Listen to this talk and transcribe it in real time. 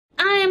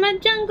a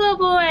jungle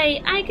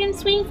boy. I can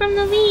swing from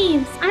the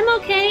leaves. I'm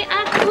okay.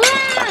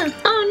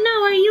 Oh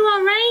no, are you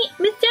alright?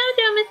 Miss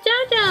JoJo, Miss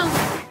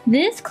JoJo.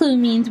 This clue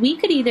means we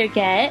could either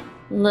get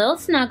Little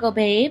Snuggle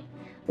Babe,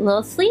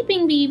 Little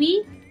Sleeping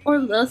Baby, or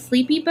Little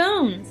Sleepy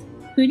Bones.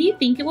 Who do you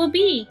think it will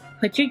be?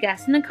 Put your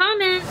guess in the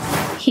comments.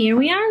 Here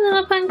we are,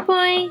 little punk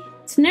boy.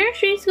 It's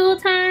nursery school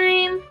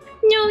time.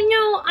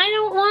 No, I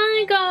don't want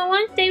to go. I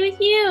want to stay with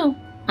you.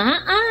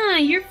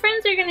 Your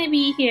friends are going to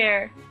be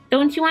here.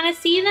 Don't you want to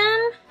see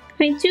them?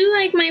 I do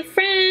like my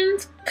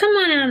friends. Come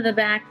on out of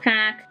the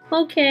backpack.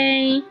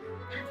 Okay.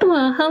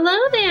 Well, hello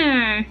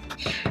there.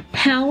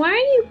 How are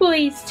you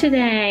boys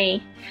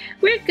today?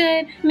 We're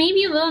good.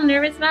 Maybe a little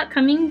nervous about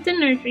coming to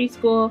nursery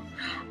school.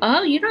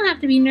 Oh, you don't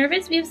have to be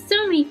nervous. We have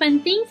so many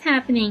fun things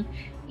happening.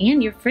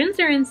 And your friends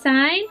are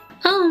inside.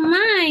 Oh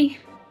my.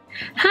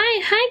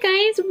 Hi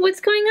guys.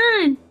 What's going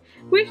on?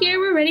 We're here.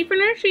 We're ready for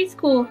nursery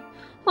school.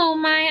 Oh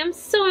my, I'm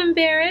so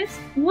embarrassed.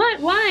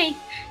 What? Why?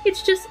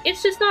 It's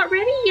just not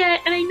ready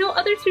yet, and I know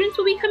other students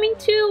will be coming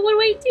too. What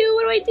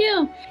do I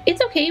do?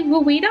 It's okay,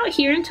 we'll wait out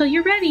here until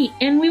you're ready,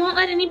 and we won't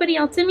let anybody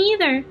else in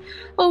either.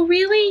 Oh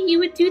really? You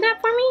would do that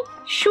for me?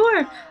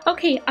 Sure.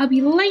 Okay, I'll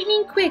be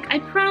lightning quick, I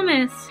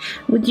promise.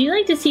 Would you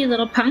like to see a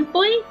little punk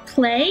boy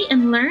play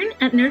and learn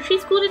at nursery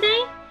school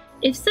today?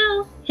 If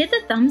so, hit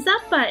the thumbs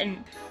up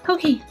button.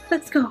 Okay,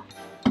 let's go.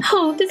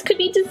 Oh, this could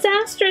be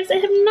disastrous. I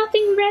have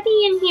nothing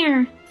ready in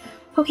here.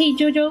 Okay,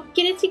 JoJo,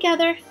 get it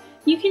together.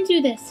 You can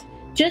do this.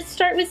 Just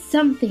start with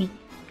something.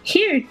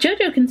 Here,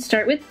 JoJo can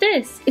start with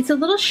this. It's a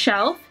little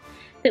shelf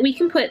that we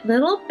can put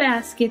little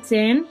baskets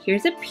in.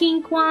 Here's a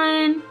pink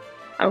one.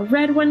 A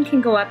red one can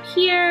go up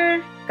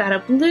here. Got a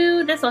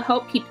blue. This will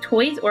help keep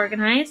toys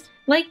organized,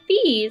 like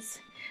these.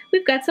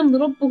 We've got some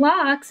little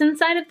blocks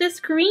inside of this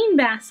green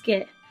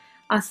basket.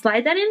 I'll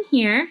slide that in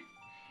here,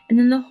 and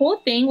then the whole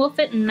thing will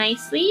fit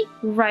nicely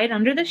right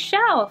under the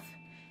shelf.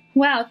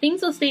 Wow,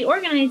 things will stay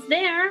organized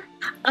there.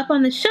 Up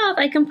on the shelf,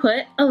 I can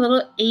put a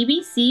little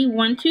ABC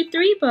 1, 2,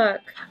 3 book.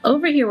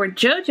 Over here where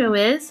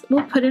JoJo is,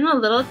 we'll put in a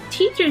little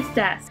teacher's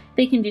desk.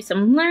 They can do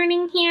some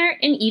learning here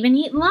and even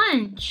eat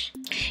lunch.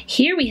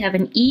 Here we have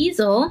an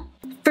easel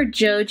for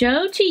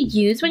JoJo to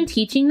use when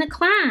teaching the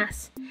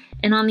class.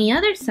 And on the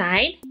other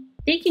side,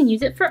 they can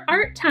use it for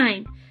art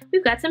time.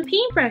 We've got some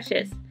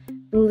paintbrushes.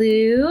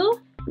 Blue,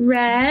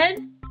 red,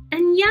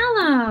 and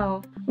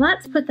yellow.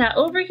 Let's put that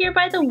over here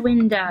by the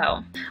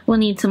window. We'll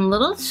need some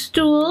little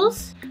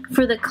stools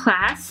for the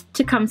class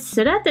to come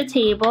sit at the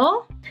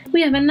table.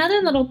 We have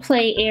another little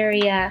play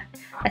area,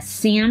 a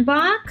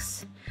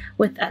sandbox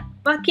with a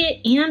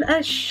bucket and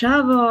a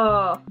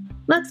shovel.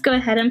 Let's go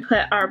ahead and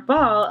put our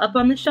ball up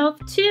on the shelf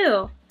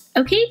too.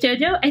 Okay,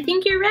 JoJo, I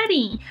think you're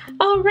ready.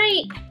 All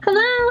right,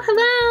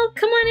 hello,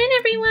 come on in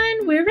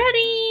everyone, we're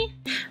ready.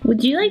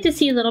 Would you like to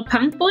see a little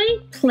punk boy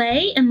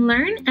play and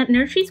learn at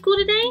nursery school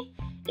today?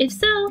 If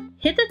so,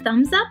 hit the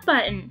thumbs up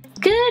button.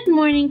 Good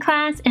morning,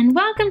 class, and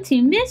welcome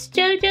to Miss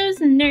JoJo's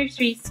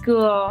nursery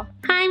school.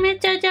 Hi, Miss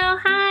JoJo.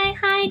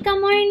 Hi,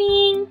 good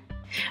morning.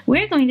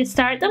 We're going to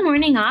start the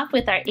morning off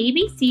with our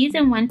ABCs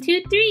and 1,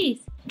 2,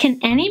 3s. Can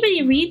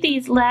anybody read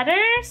these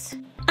letters?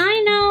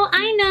 I know.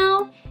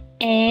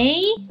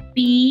 A,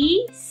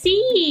 B,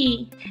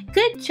 C.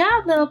 Good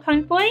job, little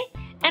punk boy.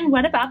 And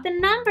what about the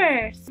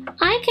numbers?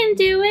 I can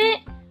do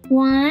it.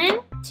 1,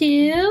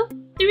 2,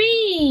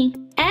 3.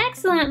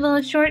 Excellent,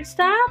 little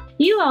shortstop.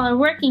 You all are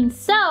working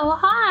so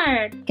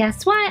hard.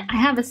 Guess what? I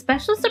have a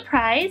special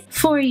surprise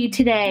for you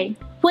today.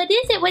 What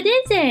is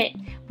it?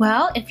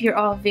 Well, if you're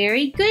all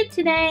very good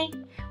today,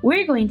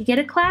 we're going to get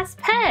a class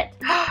pet.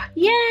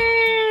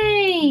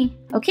 Yay!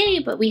 Okay,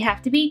 but we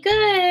have to be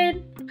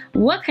good.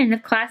 What kind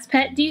of class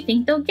pet do you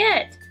think they'll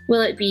get?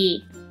 Will it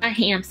be a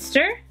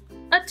hamster,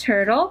 a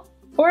turtle,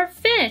 or a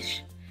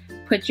fish?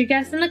 Put your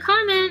guess in the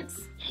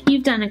comments.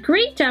 You've done a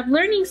great job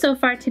learning so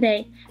far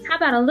today. How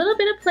about a little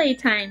bit of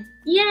playtime?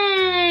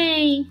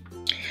 Yay!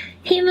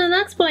 Hey, little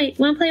Lux boy,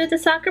 wanna play with the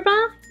soccer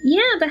ball?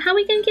 Yeah, but how are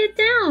we gonna get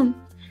down?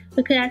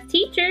 We could ask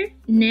teacher.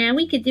 Now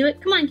we could do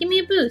it. Come on, give me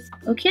a boost.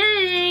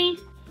 Okay.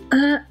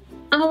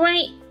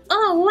 Alright.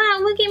 Oh, wow,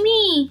 look at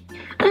me.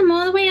 I'm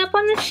all the way up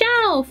on the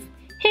shelf.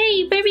 Hey,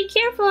 you better be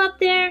careful up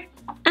there.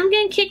 I'm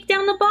gonna kick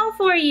down the ball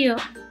for you.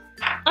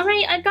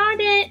 Alright, I got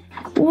it.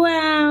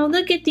 Wow,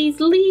 look at these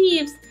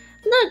leaves.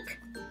 Look,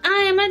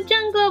 I am a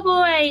jungle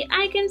boy.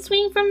 I can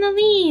swing from the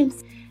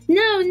leaves.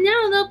 No,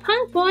 little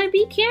punk boy,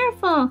 be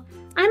careful.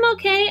 I'm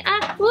okay.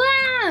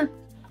 Wow.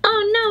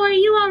 Oh no, are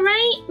you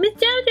alright? Miss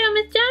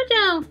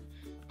JoJo.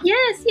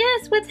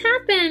 Yes, what's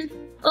happened?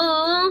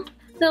 Oh,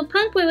 the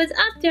punk boy was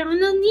up there on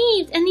the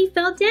leaves and he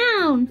fell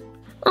down.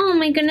 Oh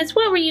my goodness,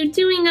 what were you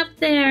doing up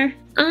there?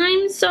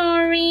 I'm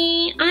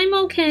sorry. I'm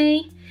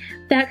okay.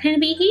 That kind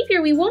of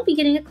behavior, we won't be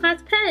getting a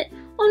class pet.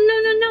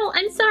 Oh no,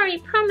 I'm sorry.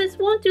 Promise,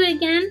 won't do it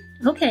again.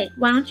 Okay,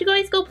 why don't you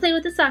guys go play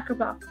with the soccer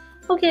ball?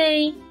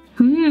 Okay.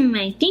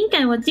 I think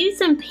I will do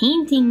some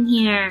painting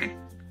here.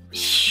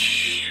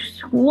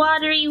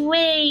 Watery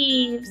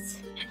waves.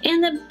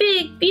 And a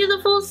big,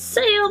 beautiful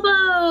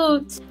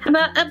sailboat. How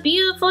about a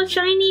beautiful,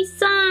 shiny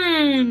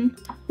sun?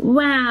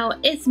 Wow,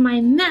 it's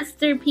my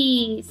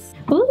masterpiece.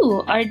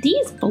 Ooh, are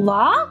these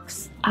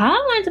blocks? I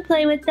want to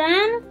play with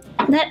them.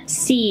 Let's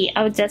see,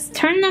 I'll just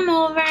turn them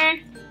over.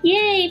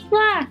 Yay,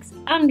 blocks!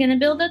 I'm gonna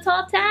build a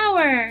tall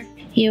tower.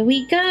 Here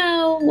we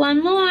go,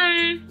 one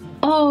more.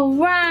 All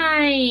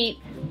right,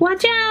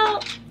 watch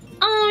out.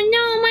 Oh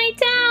no, my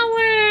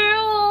tower!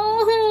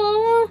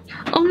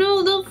 Oh no,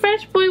 little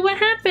fresh boy, what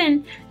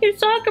happened? Your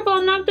soccer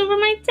ball knocked over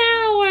my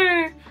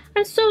tower.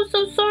 I'm so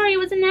sorry, it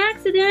was an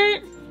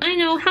accident. I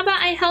know, how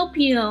about I help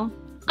you?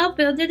 I'll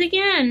build it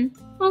again.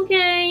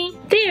 Okay,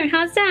 there,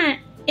 how's that?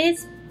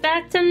 It's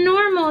back to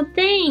normal,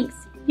 thanks.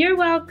 You're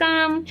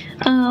welcome.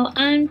 Oh,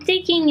 I'm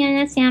taking in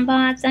a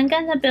sandbox. I'm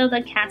gonna build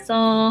a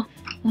castle.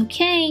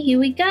 Okay, here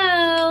we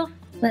go.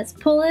 Let's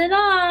pull it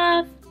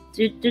off.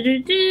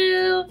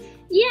 Do.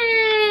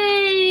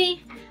 Yay!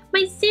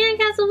 My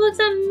sandcastle looks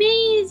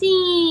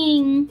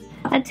amazing.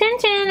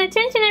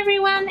 Attention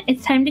everyone.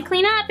 It's time to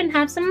clean up and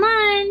have some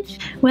lunch.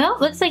 Well,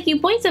 looks like you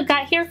boys have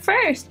got here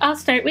first. I'll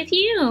start with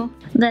you.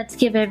 Let's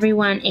give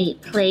everyone a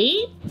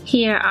plate.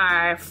 Here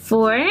are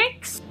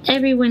forks.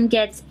 Everyone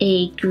gets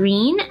a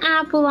green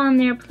apple on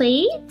their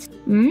plate.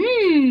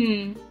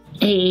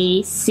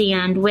 A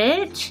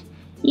sandwich.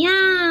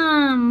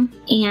 Yum!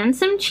 And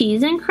some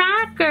cheese and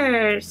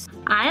crackers.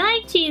 I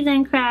like cheese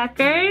and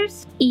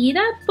crackers. Eat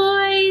up,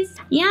 boys.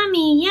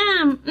 Yummy,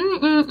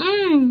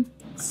 yum.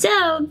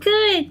 So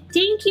good.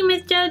 Thank you,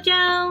 Miss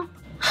JoJo.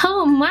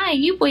 Oh my,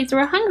 you boys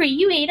were hungry.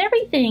 You ate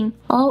everything.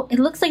 Oh, it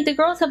looks like the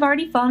girls have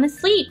already fallen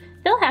asleep.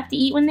 They'll have to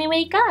eat when they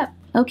wake up.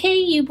 Okay,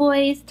 you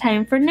boys,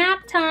 time for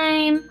nap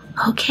time.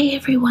 Okay,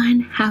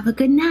 everyone, have a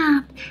good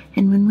nap.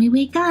 And when we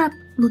wake up,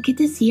 we'll get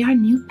to see our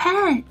new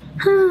pet.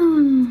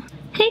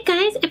 Hey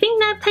guys, I think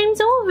nap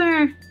time's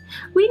over.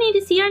 We need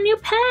to see our new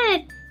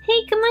pet.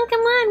 Hey, come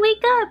on,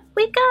 wake up,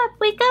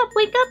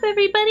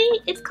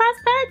 everybody. It's class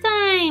pet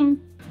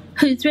time.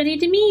 Who's ready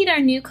to meet our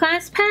new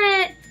class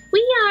pet?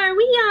 We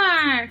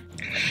are.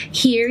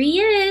 Here he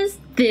is.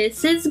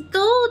 This is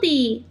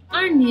Goldie,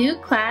 our new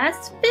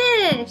class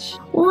fish.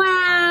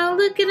 Wow,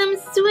 look at him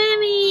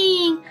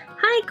swimming.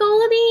 Hi,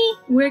 Goldie.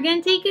 We're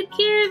gonna take good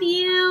care of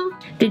you.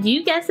 Did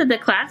you guess that the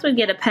class would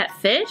get a pet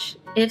fish?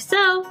 If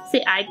so,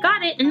 say I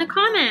got it in the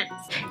comments.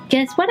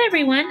 Guess what,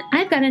 everyone?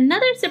 I've got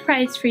another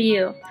surprise for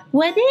you.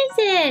 What is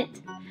it?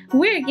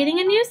 We're getting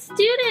a new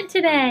student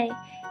today.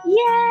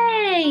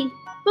 Yay!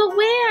 But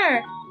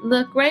where?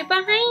 Look right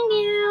behind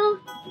you.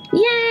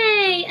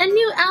 Yay! A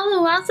new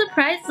LOL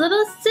surprise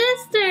little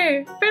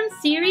sister from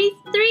Series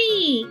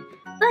 3.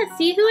 Let's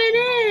see who it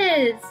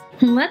is.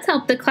 Let's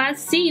help the class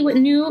see what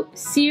new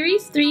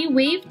Series 3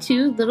 Wave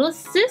 2 little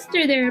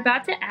sister they're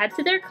about to add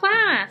to their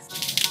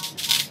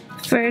class.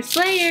 First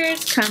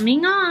layers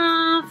coming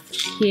off.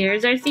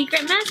 Here's our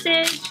secret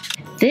message.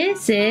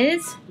 This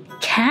is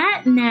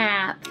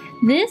Catnap.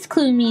 This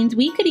clue means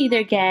we could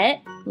either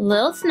get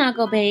Lil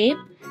Snuggle Babe,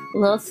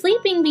 Lil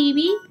Sleeping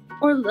Baby,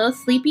 or Lil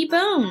Sleepy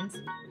Bones.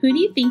 Who do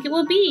you think it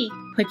will be?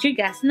 Put your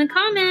guess in the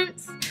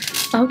comments.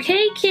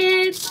 Okay,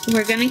 kids,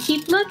 we're gonna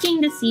keep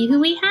looking to see who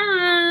we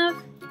have.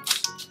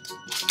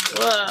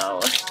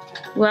 Whoa.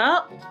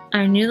 Well,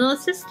 our new little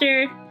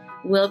sister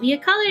will be a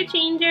color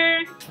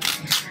changer.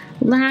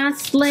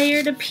 Last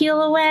layer to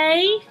peel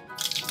away.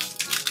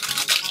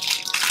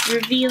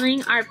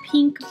 Revealing our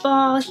pink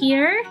ball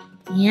here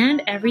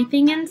and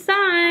everything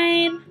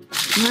inside.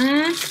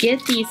 Let's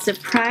get these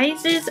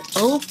surprises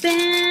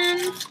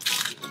open.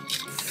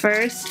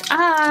 First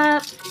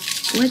up,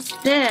 what's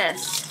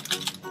this?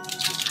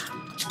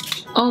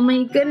 Oh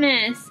my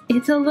goodness,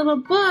 it's a little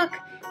book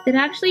that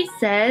actually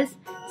says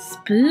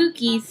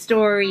spooky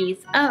stories.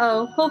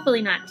 Uh-oh,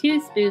 hopefully not too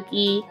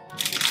spooky.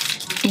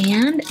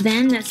 And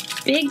then this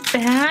big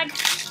bag,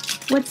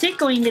 what's it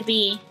going to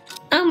be?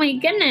 Oh my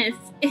goodness,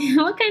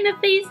 what kind of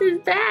face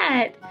is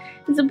that?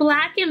 It's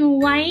black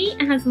and white,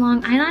 it has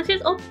long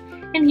eyelashes. Oh,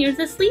 and here's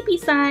the sleepy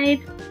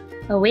side.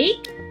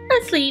 Awake,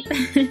 asleep.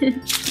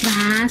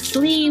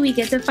 Lastly, we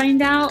get to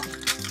find out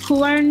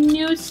who our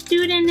new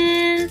student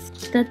is.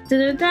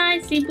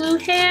 I see blue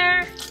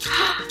hair.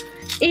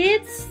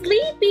 It's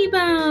Sleepy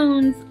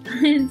Bones.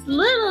 It's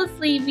little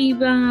Sleepy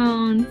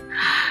Bones.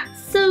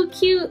 So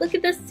cute. Look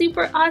at this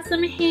super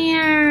awesome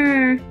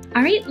hair.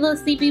 All right, little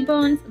Sleepy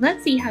Bones,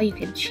 let's see how you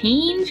can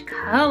change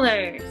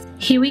colors.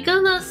 Here we go,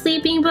 little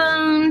Sleeping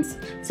Bones.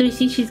 So you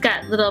see she's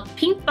got little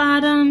pink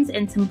bottoms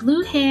and some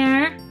blue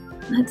hair.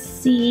 Let's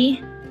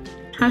see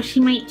how she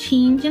might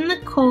change in the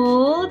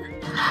cold.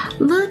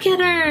 Look at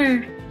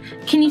her.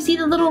 Can you see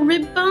the little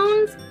rib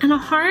bones and a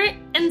heart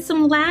and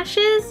some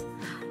lashes?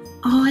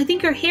 Oh, I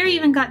think her hair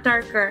even got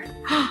darker.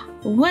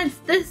 What's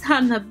this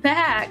on the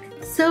back?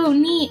 So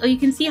neat. Oh, you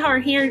can see how her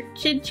hair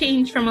should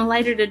change from a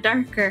lighter to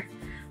darker.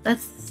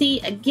 Let's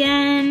see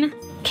again.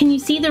 Can you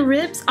see the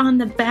ribs on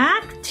the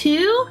back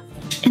too?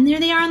 And there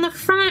they are on the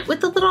front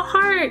with the little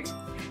heart.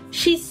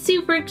 She's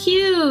super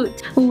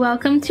cute.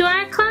 Welcome to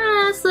our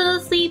class, little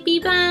Sleepy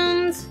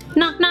Bones.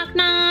 Knock, knock,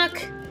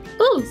 knock.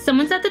 Ooh,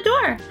 someone's at the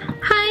door.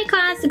 Hi,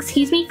 class.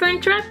 Excuse me for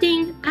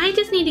interrupting. I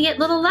just need to get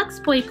little Lux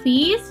Boy,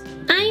 please.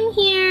 I'm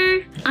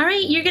here. All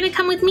right, you're gonna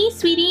come with me,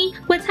 sweetie.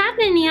 What's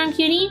happening, Neon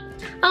Cutie?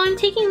 Oh, I'm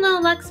taking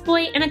little Lux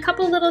Boy and a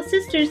couple little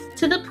sisters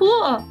to the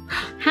pool.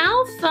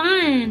 How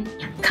fun.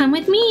 Come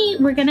with me.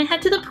 We're gonna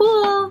head to the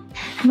pool.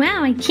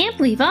 Wow, I can't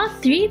believe all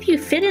three of you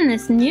fit in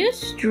this new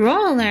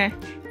stroller.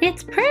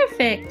 It's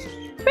perfect.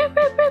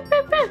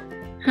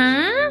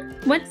 Huh?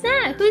 What's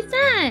that? Who's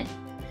that?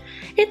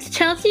 It's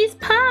Chelsea's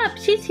pup.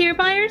 She's here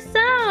by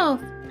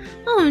herself.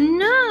 Oh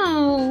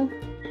no.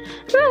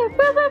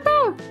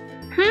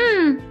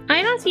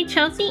 I don't see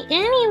Chelsea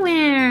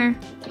anywhere.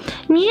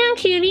 Meow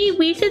Cutie,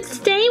 we should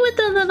stay with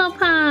the little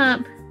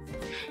pup.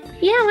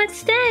 Yeah, let's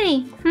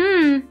stay.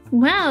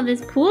 Well,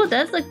 this pool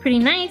does look pretty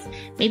nice.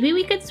 Maybe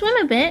we could swim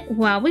a bit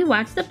while we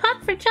watch the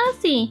pup for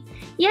Chelsea.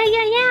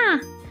 Yeah.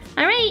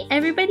 All right,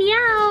 everybody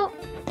out.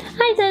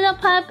 Hi, little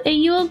pup. Are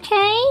you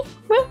okay?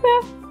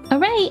 All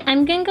right,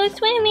 I'm gonna go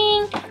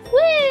swimming.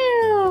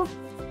 Woo!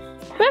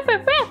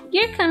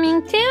 You're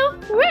coming too?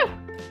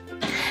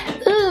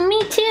 Ooh,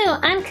 me too.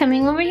 I'm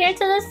coming over here to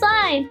the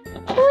slide.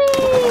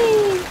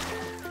 Whee!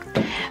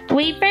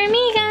 Wait for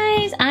me,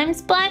 guys. I'm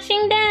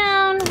splashing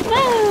down.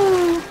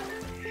 Woo!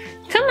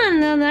 Come on,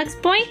 little Lux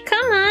Boy.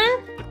 Come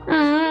on.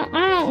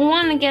 I don't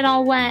want to get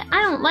all wet.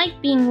 I don't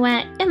like being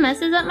wet. It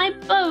messes up my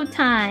bow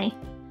tie.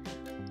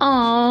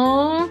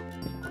 Oh,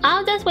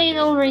 I'll just wait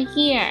over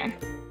here.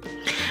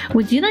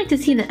 Would you like to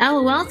see the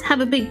LOLs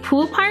have a big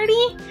pool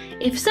party?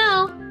 If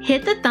so,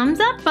 hit the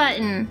thumbs up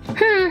button.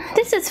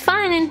 This is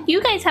fun and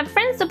you guys have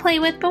friends to play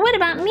with, but what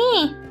about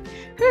me?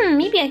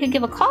 Maybe I could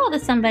give a call to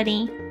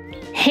somebody.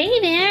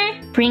 Hey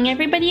there! Bring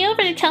everybody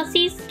over to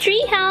Chelsea's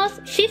treehouse.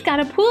 She's got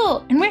a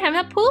pool and we're having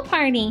a pool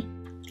party.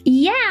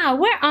 Yeah,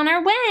 we're on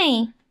our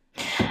way.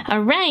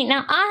 All right,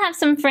 now I'll have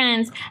some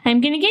friends.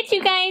 I'm gonna get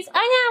you guys. Oh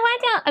no,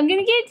 watch out, I'm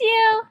gonna get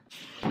you.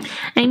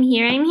 I'm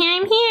here.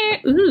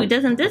 Ooh,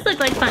 doesn't this look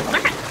like fun?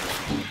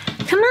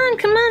 Come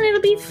on,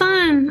 it'll be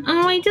fun.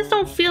 Oh, I just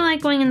don't feel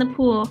like going in the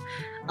pool.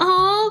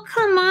 Oh,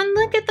 come on,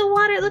 look at the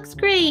water, it looks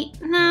great.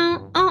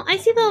 No, oh, I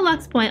see the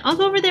Lux Boy. I'll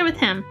go over there with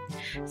him.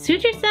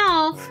 Suit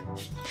yourself.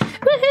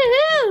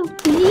 Woohoo!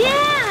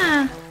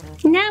 Yeah!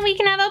 Now we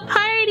can have a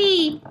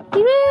party.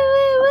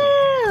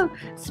 Woo!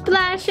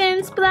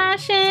 Splashing.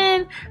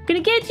 I'm gonna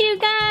get you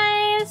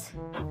guys.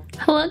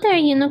 Hello there,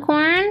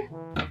 unicorn.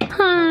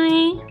 Hi.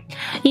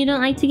 You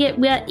don't like to get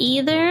wet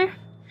either?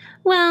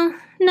 Well,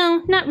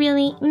 no, not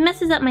really. It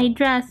messes up my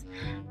dress.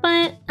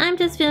 But I'm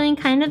just feeling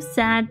kind of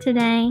sad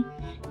today.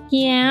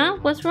 Yeah?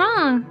 What's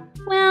wrong?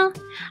 Well,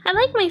 I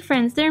like my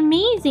friends. They're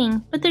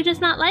amazing. But they're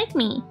just not like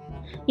me.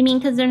 You mean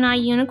because they're not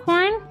a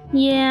unicorn?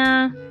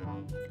 Yeah.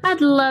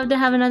 I'd love to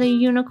have another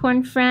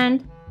unicorn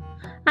friend.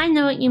 I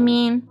know what you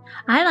mean.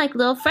 I like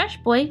Little Fresh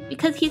Boy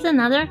because he's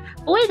another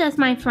boy that's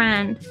my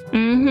friend.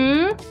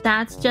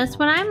 That's just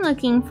what I'm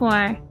looking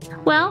for.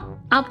 Well,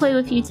 I'll play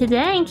with you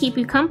today and keep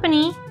you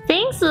company.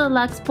 Thanks, Little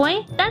Lux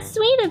Boy. That's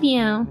sweet of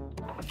you.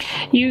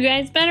 You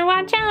guys better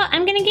watch out.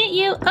 I'm gonna get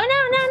you. Oh,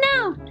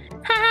 no.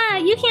 Haha,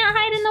 you can't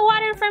hide in the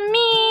water from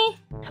me.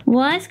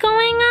 What's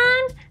going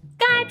on?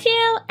 Got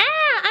you.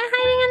 Ah, I'm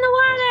hiding in the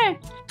water.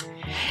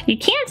 You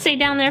can't stay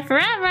down there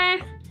forever.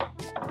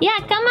 Yeah,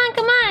 come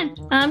on.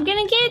 I'm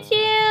gonna get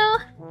you.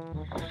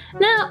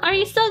 No, are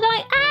you still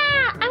going?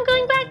 Ah, I'm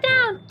going back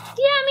down.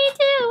 Yeah, me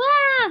too.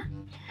 Ah.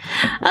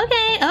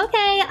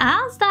 Okay,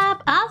 I'll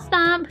stop.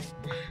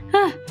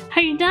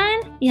 Are you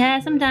done?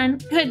 Yes, I'm done.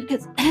 Good,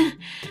 because I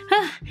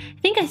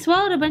think I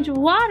swallowed a bunch of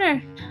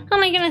water. Oh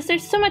my goodness,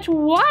 there's so much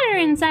water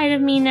inside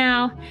of me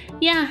now.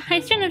 Yeah, I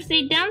shouldn't have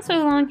stayed down so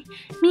long.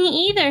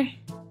 Me either.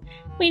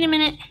 Wait a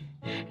minute.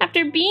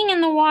 After being in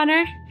the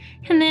water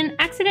and then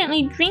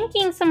accidentally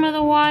drinking some of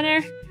the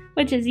water,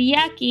 which is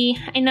yucky,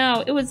 I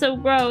know, it was so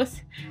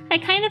gross. I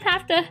kind of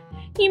have to,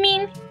 you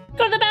mean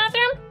go to the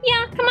bathroom?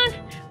 Yeah, come on.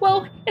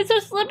 Whoa, it's so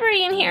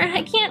slippery in here.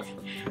 I can't,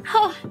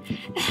 oh,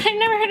 I've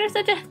never heard of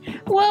such a,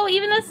 whoa,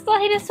 even the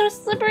slide is so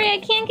slippery. I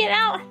can't get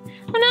out.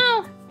 Oh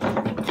no.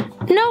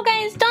 No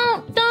guys,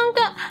 don't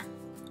go.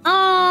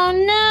 Oh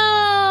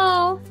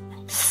no.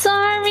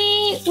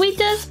 Sorry, we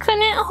just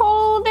couldn't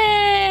hold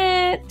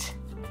it.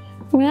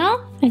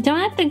 Well, I don't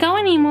have to go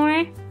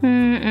anymore.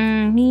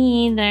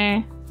 Me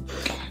either.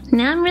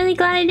 Now I'm really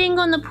glad I didn't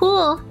go in the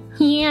pool.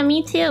 Yeah,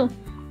 me too.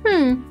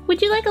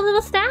 Would you like a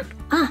little snack?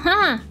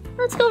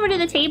 Let's go over to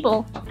the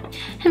table.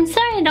 I'm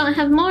sorry I don't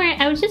have more.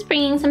 I was just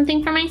bringing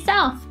something for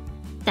myself.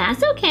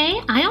 That's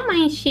okay. I don't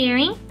mind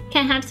sharing.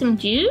 Can I have some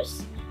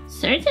juice?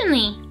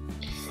 Certainly.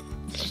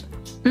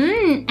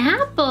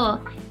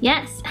 Apple.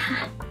 Yes.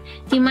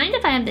 Do you mind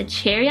if I have the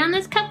cherry on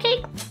this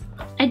cupcake?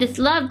 I just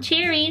love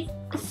cherries.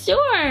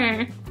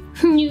 Sure.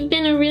 You've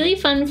been a really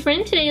fun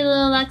friend today,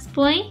 Little Lux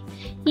Boy.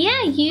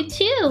 Yeah, you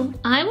too.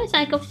 I wish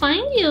I could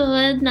find you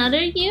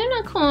another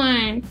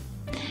unicorn.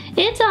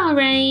 It's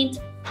alright.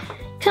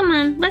 Come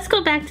on, let's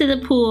go back to the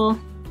pool.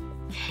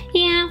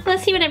 Yeah,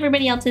 let's see what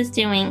everybody else is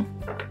doing.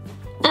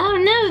 Oh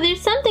no,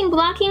 there's something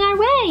blocking our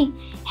way.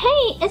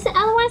 Hey, it's the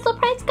LOL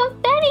Surprise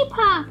Confetti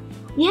Pop.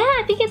 Yeah,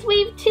 I think it's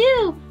wave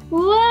 2.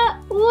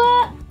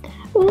 Whoa.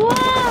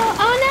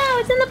 Oh no,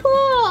 it's in the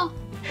pool.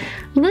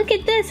 Look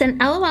at this, an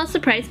LOL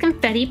Surprise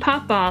Confetti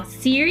Pop Ball.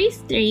 Series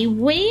 3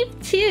 Wave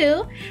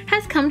 2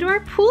 has come to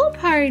our pool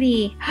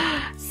party.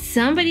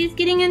 Somebody's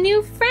getting a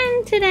new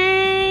friend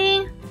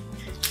today.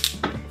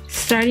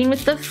 Starting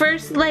with the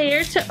first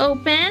layer to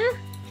open.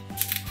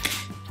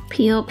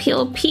 Peel,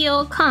 peel,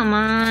 peel, come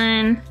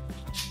on.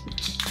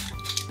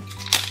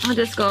 I'll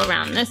just go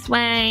around this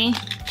way.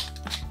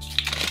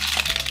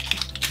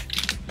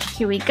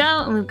 Here we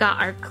go, and we've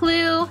got our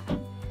clue.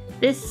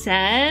 This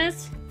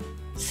says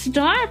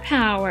Star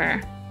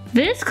Power.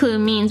 This clue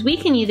means we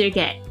can either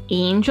get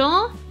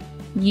Angel,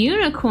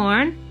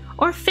 Unicorn,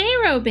 or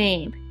Pharaoh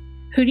Babe.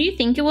 Who do you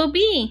think it will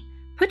be?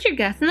 Put your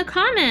guess in the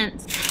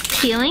comments.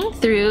 Peeling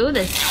through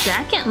the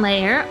second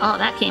layer. Oh,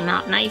 that came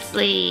out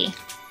nicely.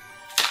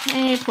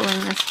 Okay, pulling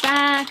this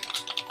back.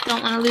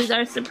 Don't want to lose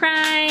our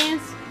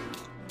surprise,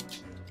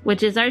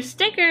 which is our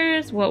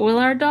stickers. What will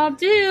our doll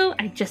do?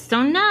 I just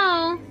don't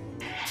know.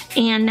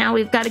 And now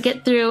we've got to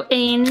get through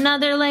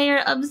another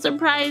layer of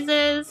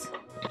surprises.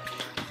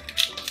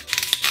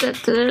 Da,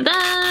 da, da,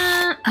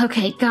 da.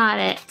 Okay, got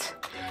it.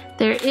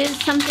 There is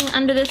something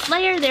under this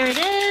layer. There it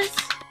is.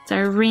 It's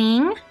our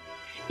ring.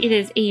 It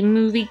is a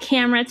movie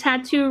camera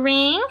tattoo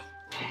ring.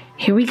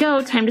 Here we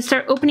go. Time to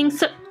start opening.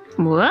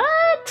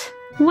 What?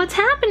 What's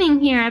happening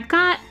here? I've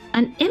got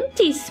an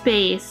empty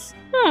space.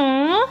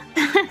 Oh,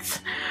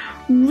 that's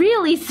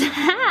really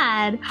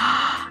sad.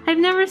 I've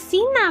never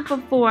seen that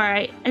before.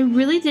 I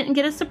really didn't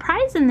get a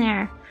surprise in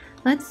there.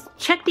 Let's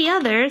check the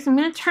others. I'm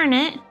gonna turn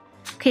it.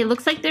 Okay,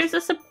 looks like there's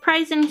a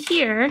surprise in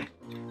here.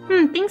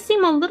 Things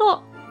seem a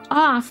little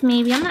off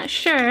maybe, I'm not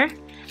sure.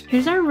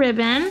 Here's our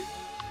ribbon.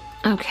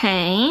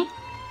 Okay.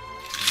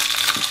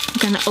 I'm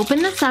gonna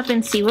open this up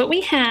and see what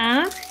we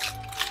have.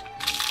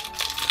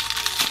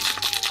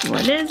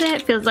 What is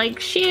it? Feels like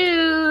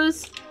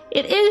shoes.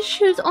 It is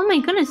shoes. Oh my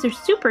goodness, they're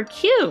super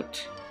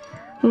cute.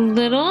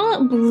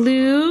 Little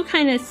blue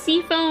kind of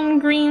seafoam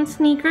green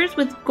sneakers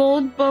with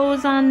gold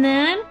bows on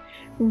them.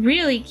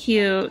 Really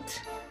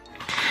cute.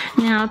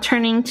 Now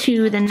turning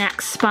to the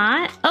next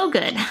spot. Oh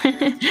good.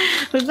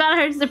 We've got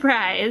our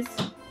surprise.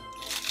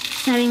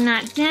 Setting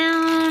that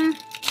down.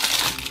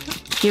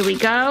 Here we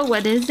go.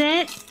 What is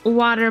it?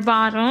 Water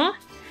bottle.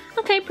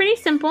 Okay, pretty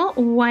simple.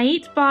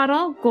 White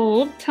bottle,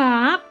 gold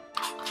top.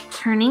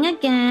 Turning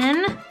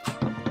again.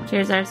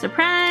 Here's our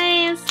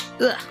surprise.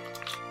 Ugh.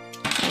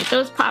 Right,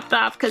 those popped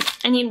off because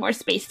I need more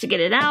space to get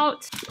it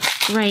out.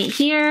 Right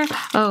here.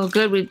 Oh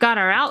good, we've got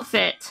our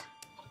outfit.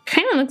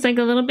 Kind of looks like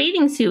a little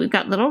bathing suit. We've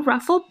got little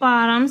ruffled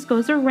bottoms,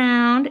 goes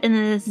around, and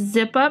then this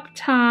zip up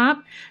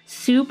top.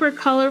 Super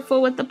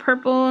colorful with the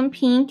purple and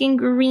pink and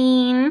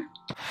green.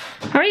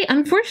 All right,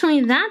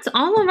 unfortunately that's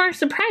all of our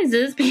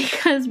surprises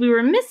because we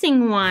were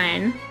missing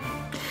one.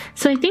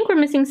 So I think we're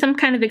missing some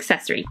kind of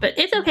accessory, but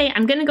it's okay.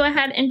 I'm gonna go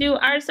ahead and do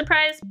our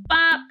surprise.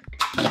 Pop,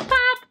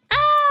 pop,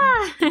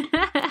 ah!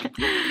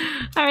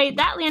 All right,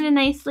 that landed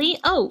nicely.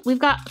 Oh, we've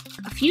got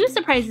a few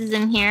surprises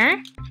in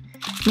here.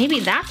 Maybe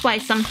that's why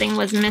something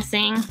was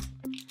missing.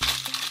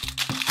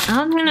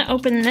 I'm gonna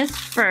open this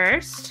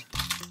first.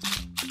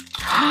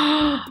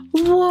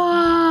 Whoa!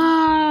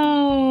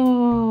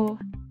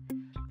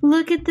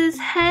 Look at this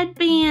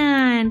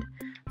headband.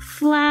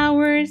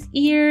 Flowers,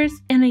 ears,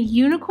 and a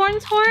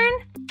unicorn's horn?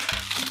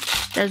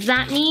 Does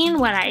that mean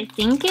what I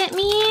think it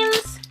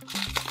means?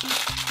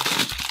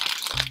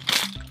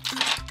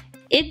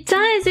 It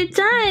does, it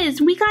does.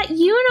 We got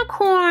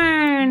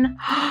unicorn.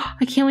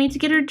 I can't wait to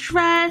get her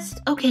dressed.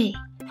 Okay,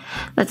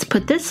 let's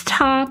put this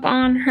top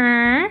on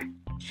her.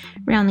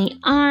 Around the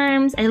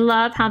arms. I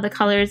love how the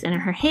colors in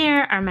her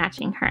hair are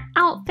matching her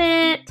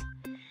outfit.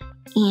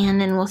 And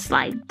then we'll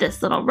slide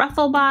this little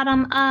ruffle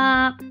bottom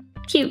up.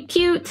 Cute,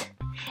 cute.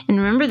 And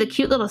remember the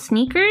cute little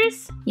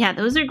sneakers? Yeah,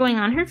 those are going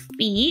on her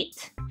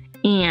feet.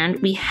 And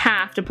we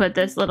have to put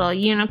this little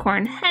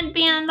unicorn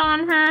headband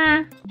on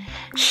her.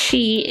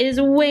 She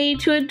is way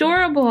too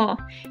adorable.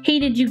 Hey,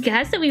 did you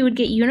guess that we would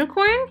get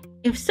unicorn?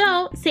 If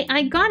so, say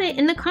I got it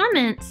in the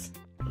comments.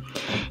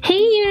 Hey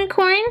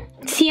unicorn,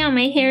 see how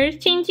my hair is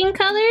changing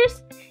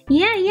colors?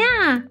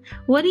 Yeah.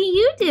 What do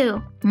you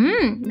do?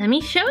 Let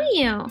me show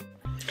you.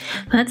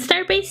 Let's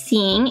start by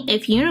seeing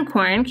if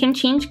unicorn can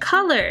change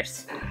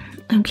colors.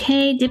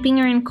 Okay, dipping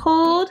her in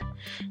cold.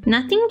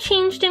 Nothing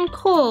changed in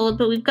cold,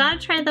 but we've got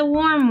to try the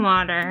warm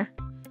water.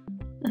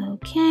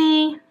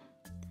 Okay.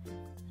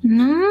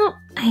 No,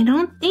 I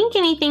don't think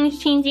anything's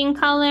changing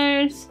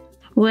colors.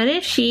 What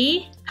is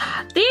she?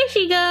 There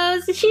she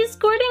goes. She's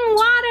squirting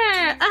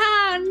water.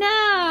 Oh,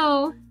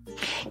 no.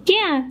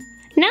 Yeah.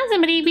 Now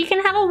somebody we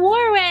can have a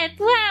war with.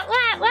 What?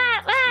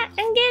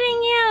 I'm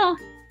getting you.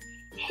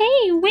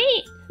 Hey,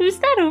 wait. Who's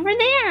that over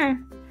there?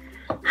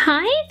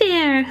 Hi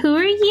there. Who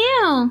are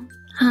you?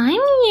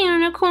 I'm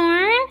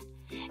Unicorn.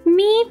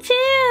 Me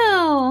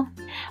too.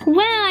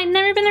 Wow, I've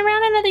never been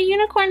around another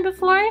unicorn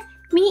before.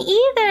 Me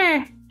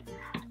either.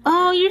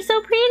 Oh, you're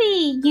so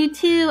pretty. You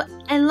too.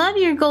 I love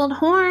your gold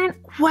horn.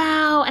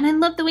 Wow, and I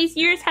love the way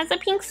yours has a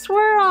pink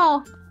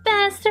swirl.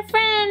 Best of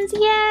friends.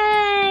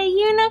 Yay!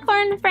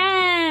 Unicorn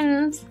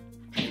friends.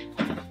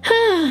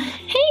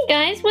 Hey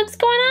guys, what's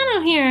going on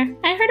out here?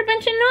 I heard a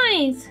bunch of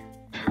noise.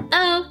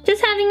 Oh,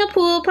 just having a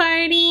pool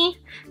party.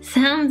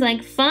 Sounds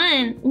like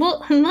fun.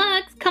 Well,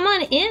 Lux, come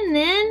on in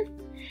then.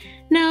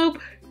 Nope,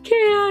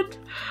 can't.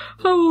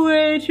 I'm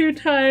way too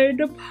tired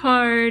to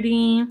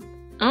party.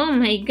 Oh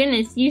my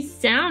goodness, you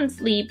sound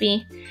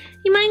sleepy.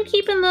 You mind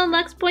keeping little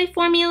Lux boy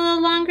for me a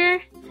little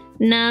longer?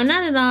 No,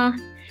 not at all.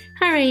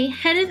 Alright,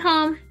 headed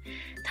home.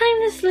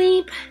 Time to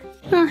sleep.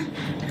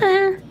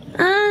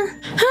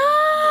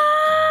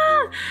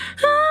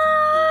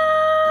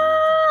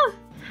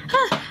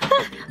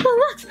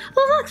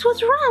 Lux,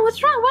 what's wrong?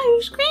 What's wrong? Why are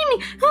you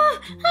screaming?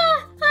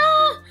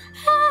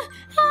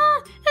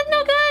 It's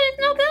no good, it's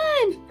no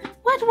good.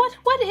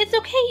 What? It's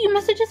okay, you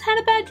must have just had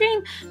a bad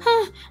dream.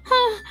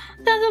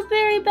 That's a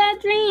very bad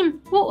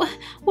dream. What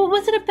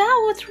was it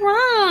about? What's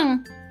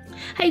wrong?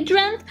 I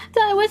dreamt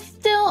that I was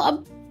still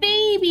a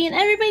baby and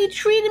everybody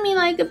treated me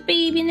like a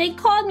baby and they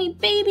called me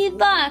Baby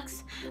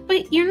Lux.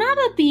 But you're not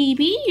a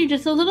baby, you're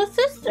just a little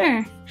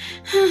sister.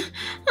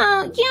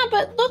 Yeah,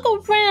 but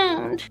look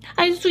around.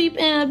 I sleep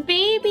in a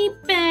baby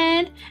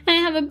bed and I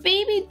have a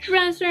baby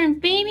dresser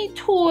and baby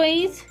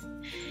toys.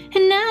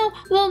 And now,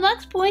 little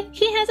Lux Boy,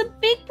 he has a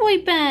big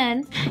boy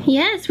bed.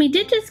 Yes, we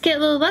did just get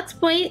little Lux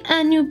Boy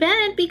a new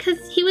bed because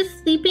he was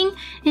sleeping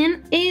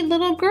in a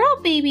little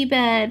girl baby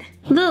bed.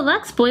 Little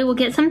Lux Boy will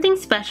get something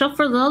special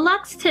for little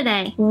Lux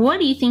today. What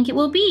do you think it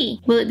will be?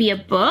 Will it be a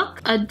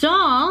book, a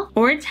doll,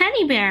 or a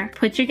teddy bear?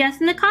 Put your guess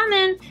in the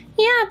comments.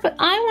 Yeah, but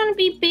I want to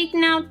be big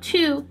now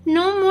too.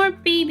 No more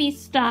baby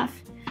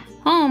stuff.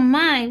 Oh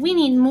my, we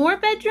need more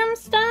bedroom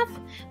stuff?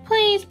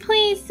 Please,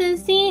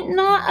 Sissy,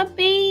 not a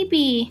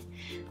baby.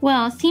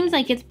 Well, seems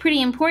like it's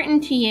pretty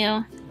important to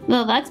you.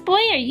 Little Lux Boy,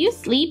 are you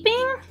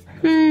sleeping?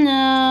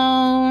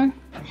 No.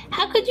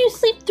 How could you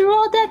sleep through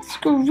all that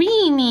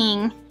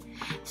screaming?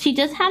 She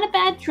just had a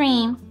bad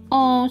dream.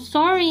 Oh,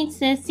 sorry,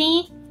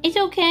 Sissy. It's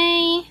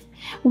okay.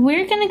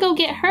 We're gonna go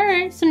get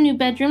her some new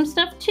bedroom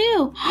stuff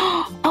too.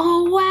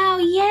 Oh, wow,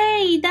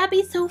 yay, that'd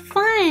be so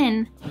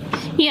fun.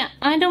 Yeah,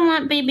 I don't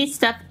want baby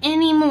stuff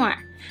anymore.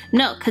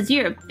 No, 'cause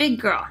you're a big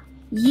girl.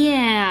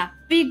 Yeah,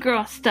 big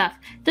girl stuff,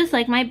 just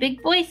like my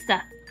big boy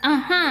stuff.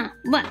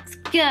 Let's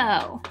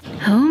go.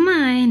 Oh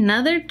my,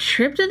 another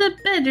trip to the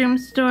bedroom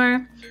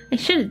store. I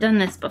should have done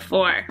this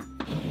before.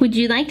 Would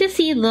you like to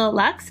see Lil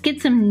Lux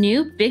get some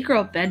new big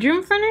girl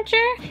bedroom furniture?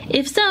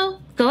 If so,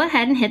 go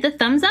ahead and hit the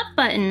thumbs up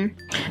button.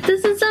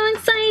 This is so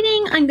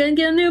exciting. I'm gonna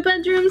get a new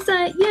bedroom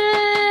set.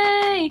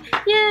 Yay!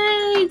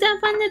 Yay!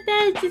 Jump on the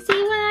bed to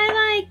see what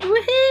I like.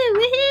 Woohoo!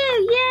 Woohoo!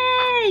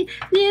 Yay!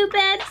 New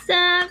bed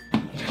stuff.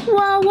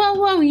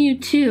 Whoa, you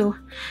two.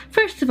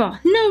 First of all,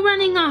 no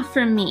running off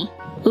from me.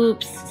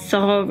 Oops,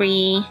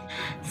 sorry.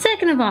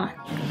 Second of all,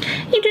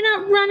 you do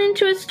not run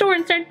into a store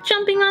and start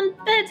jumping on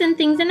beds and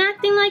things and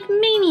acting like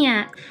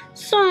maniacs.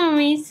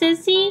 Sorry,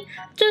 Sissy.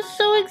 Just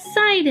so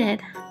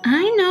excited.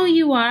 I know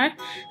you are.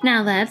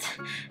 Now let's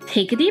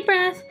take a deep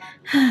breath.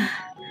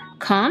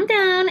 Calm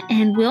down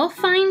and we'll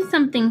find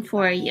something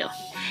for you.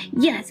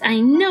 Yes, I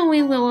know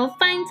we will. We'll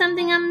find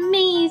something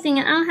amazing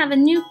and I'll have a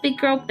new big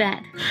girl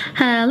bed.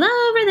 Hello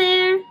over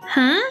there.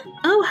 Huh?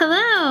 Oh,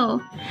 hello.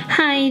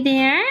 Hi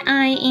there.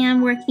 I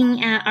am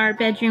working at our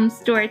bedroom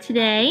store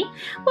today.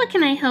 What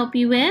can I help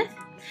you with?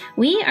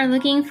 We are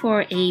looking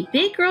for a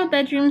big girl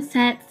bedroom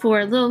set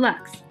for little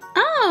Lux.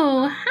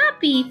 Oh,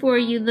 happy for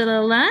you,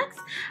 little Lux.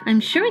 I'm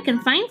sure we can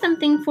find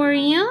something for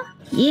you.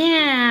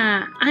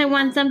 Yeah, I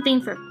want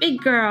something for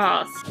big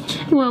girls.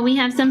 Well, we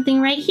have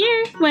something right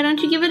here. Why don't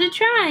you give it a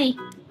try?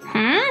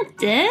 Huh?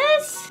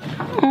 This?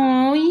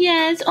 Oh,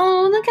 yes.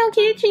 Oh, look how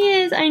cute she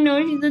is. I know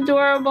she's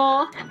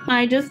adorable.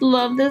 I just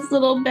love this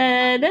little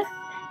bed.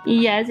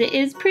 Yes, it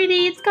is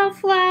pretty. It's got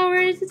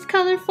flowers. It's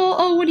colorful.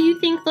 Oh, what do you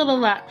think, little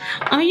Lux?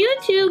 Are you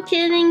two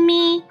kidding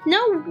me?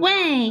 No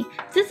way.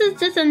 This is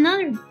just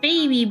another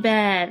baby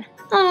bed.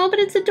 Oh, but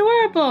it's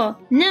adorable.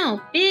 No,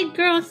 big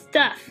girl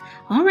stuff.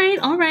 All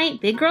right,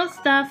 big girl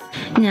stuff.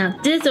 Now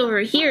this over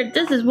here,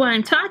 this is what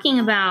I'm talking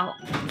about.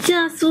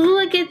 Just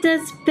look at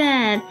this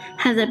bed.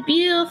 Has a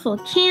beautiful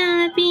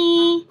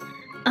canopy.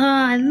 Oh,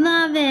 I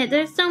love it.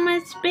 There's so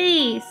much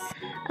space.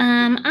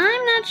 I'm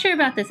not sure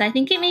about this. I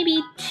think it may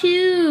be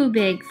too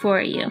big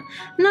for you.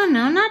 No,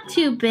 not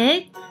too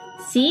big.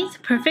 See, it's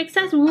perfect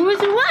size.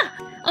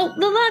 Oh,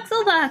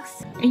 the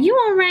Lux. Are you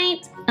all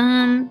right?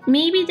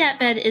 Maybe that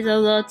bed is a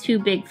little too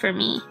big for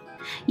me.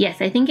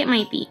 Yes, I think it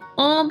might be.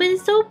 Oh, but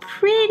it's so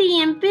pretty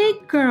and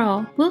big,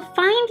 girl. We'll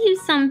find you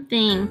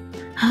something.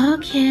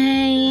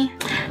 Okay.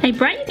 I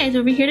brought you guys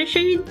over here to show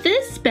you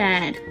this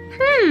bed.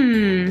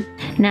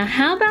 Now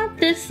how about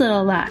this,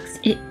 little Lux?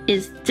 It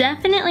is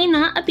definitely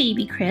not a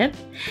baby crib.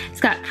 It's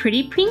got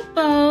pretty pink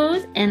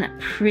bows and a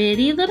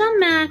pretty little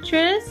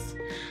mattress.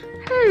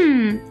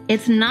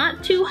 It's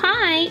not too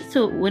high,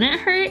 so it wouldn't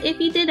hurt if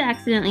you did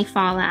accidentally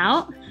fall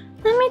out.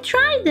 Let me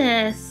try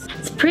this.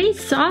 It's pretty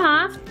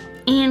soft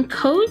and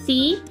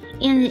cozy,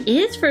 and it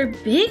is for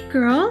big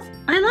girls.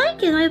 I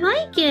like it.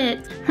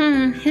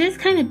 It is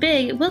kind of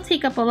big. It will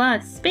take up a lot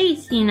of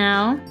space, you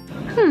know.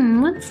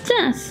 What's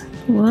this?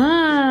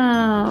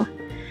 Whoa.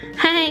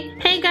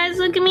 Hey guys,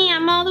 look at me.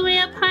 I'm all the way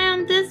up high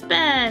on this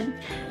bed.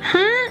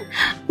 Huh?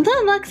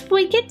 Little Lux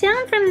Boy, get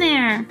down from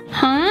there.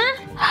 Huh?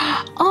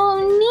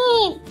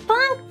 Oh, neat.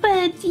 Bunk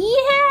beds,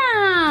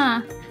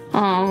 yeah.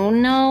 Oh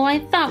no, I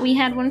thought we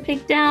had one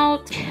picked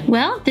out.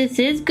 Well, this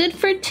is good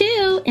for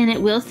 2, and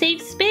it will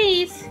save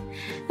space.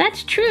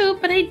 That's true,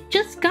 but I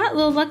just got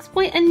Little Lux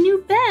Boy a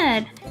new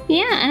bed.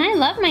 Yeah, and I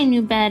love my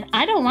new bed.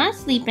 I don't want to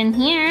sleep in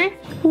here.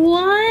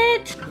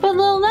 What? But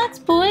Little Lux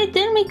Boy,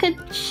 then we could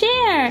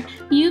share.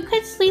 You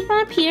could sleep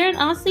up here and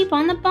I'll sleep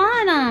on the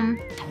bottom.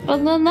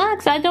 But Little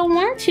Lux, I don't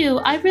want to.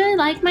 I really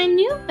like my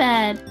new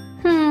bed.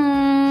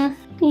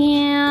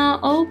 Yeah,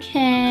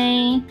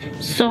 okay.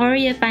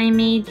 Sorry if I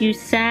made you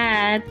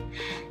sad.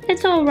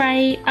 It's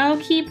alright, I'll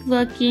keep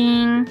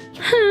looking.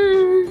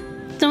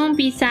 Don't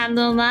be sad,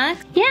 Little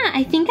Lux. Yeah,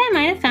 I think I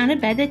might have found a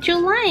bed that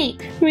you'll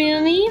like.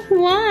 Really?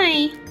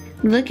 Why?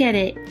 Look at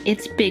it.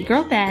 It's big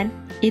girl bed.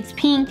 It's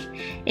pink.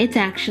 It's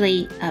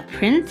actually a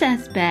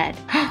princess bed.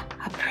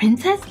 A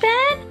princess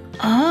bed?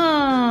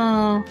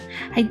 Oh,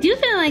 I do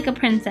feel like a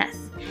princess.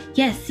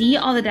 Yes, see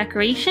all the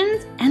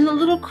decorations and the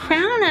little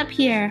crown up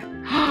here.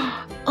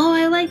 Oh,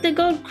 I like the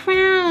gold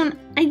crown.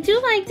 I do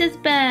like this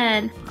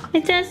bed. I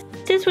just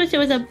wish it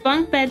was a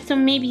bunk bed so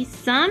maybe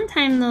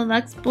sometime Little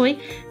Lux Boy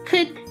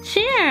could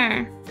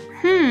share.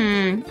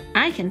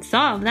 I can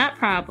solve that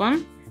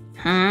problem.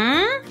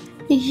 Huh?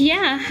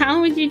 Yeah,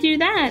 how would you do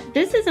that?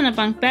 This isn't a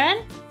bunk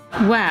bed.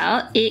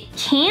 Well, it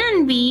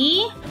can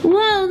be.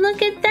 Whoa,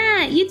 look at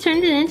that. You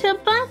turned it into a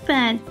bunk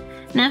bed.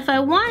 Now if I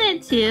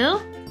wanted to,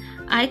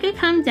 I could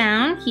come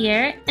down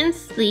here and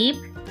sleep,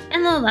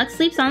 and Little Lux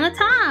sleeps on the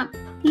top.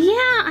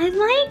 Yeah, I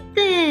like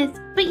this.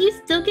 But you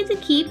still get to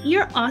keep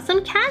your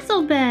awesome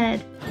castle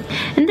bed.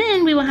 And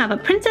then we will have a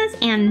princess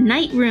and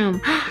knight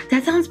room.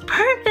 That sounds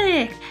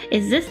perfect.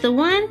 Is this the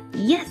one?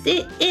 Yes,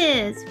 it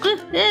is.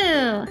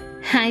 Woohoo!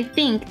 I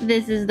think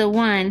this is the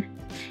one.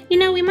 You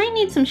know, we might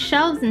need some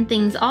shelves and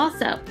things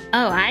also.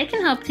 Oh, I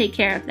can help take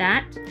care of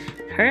that.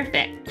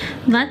 Perfect.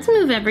 Let's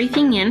move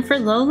everything in for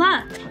Little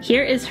Lux.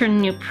 Here is her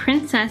new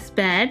princess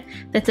bed.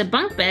 That's a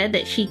bunk bed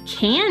that she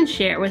can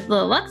share with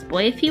Little Lux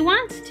Boy if he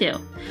wants to.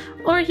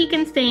 Or he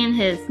can stay in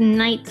his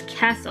knight's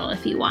castle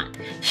if he wants.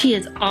 She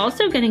is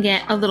also going to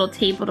get a little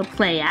table to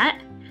play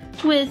at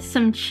with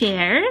some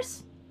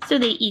chairs, so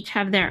they each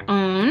have their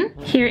own.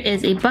 Here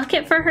is a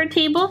bucket for her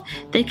table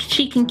that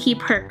she can keep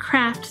her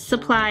craft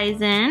supplies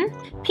in.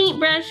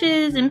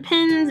 Paintbrushes and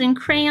pens and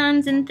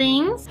crayons and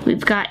things. We've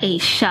got a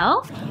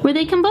shelf where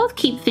they can both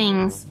keep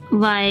things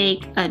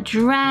like a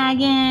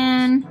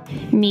dragon,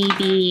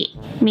 maybe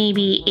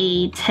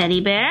a teddy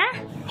bear.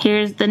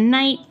 Here's the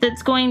knight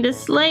that's going to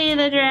slay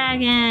the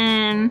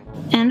dragon.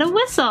 And a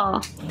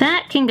whistle.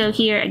 That can go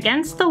here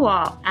against the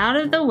wall, out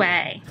of the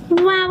way.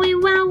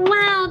 Wowie, wow,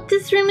 wow.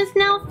 This room is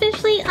now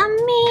officially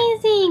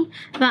amazing.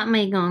 I've got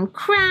my own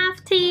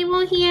craft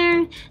table here.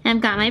 And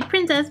I've got my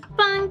princess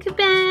bunk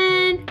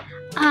bed.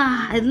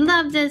 Ah, I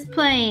love this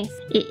place.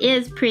 It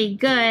is pretty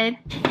good.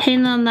 Hey,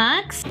 Little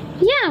Lux?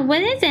 Yeah,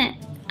 what is it?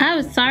 I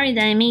was sorry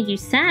that I made you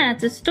sad at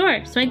the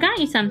store, so I got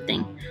you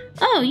something.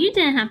 Oh, you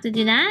didn't have to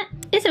do that.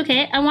 It's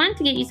okay, I wanted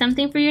to get you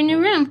something for your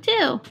new room,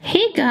 too.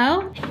 Here you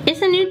go.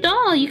 It's a new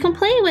doll you can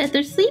play with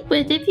or sleep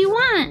with if you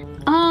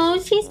want. Oh,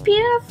 she's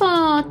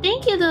beautiful.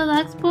 Thank you, Little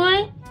Lux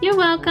Boy. You're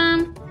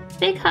welcome.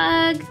 Big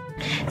hug.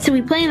 So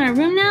we play in our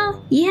room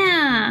now?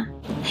 Yeah.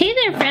 Hey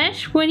there,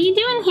 Fresh. What are you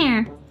doing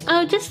here?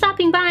 Oh, just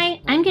stopping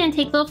by. I'm gonna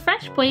take Little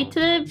Fresh Boy to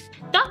the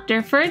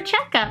doctor for a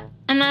checkup.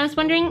 And I was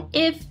wondering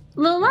if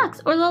Little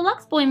Lux or Little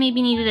Lux Boy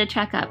maybe needed a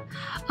checkup.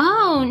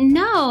 Oh,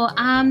 no,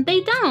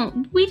 they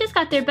don't. We just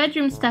got their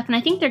bedroom stuff and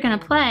I think they're gonna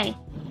play.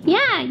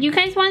 Yeah, you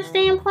guys want to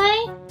stay and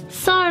play?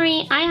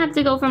 Sorry, I have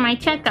to go for my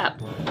checkup.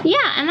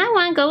 Yeah, and I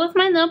want to go with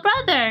my little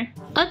brother.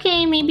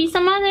 Okay, maybe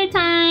some other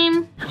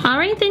time.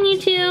 Alright then, you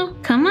two.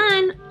 Come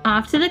on,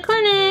 off to the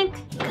clinic.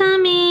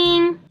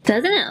 Coming.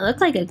 Doesn't it look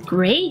like a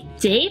great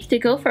day to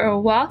go for a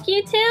walk,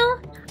 you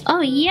two?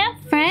 Oh yeah,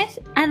 Fresh.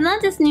 I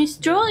love this new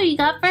stroller you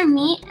got for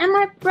me and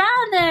my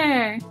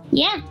brother.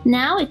 Yeah,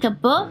 now we can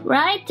both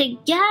ride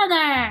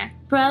together.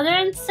 Brother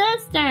and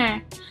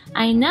sister.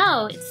 I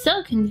know, it's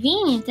so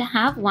convenient to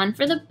have one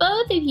for the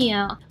both of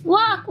you.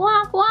 Walk,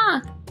 walk,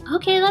 walk.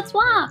 Okay, let's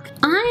walk.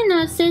 I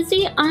know,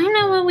 Sissy. I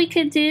know what we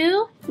could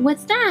do.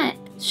 What's that?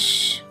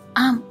 Shh.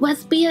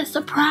 Let's be a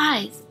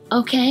surprise.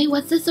 Okay,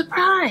 what's the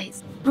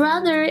surprise?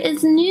 Brother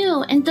is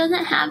new and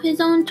doesn't have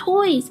his own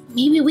toys.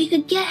 Maybe we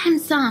could get him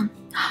some.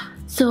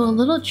 So a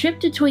little trip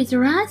to Toys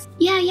R Us?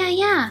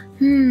 Yeah.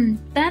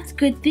 That's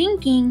good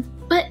thinking.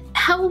 But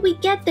how will we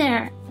get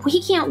there? We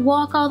can't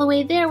walk all the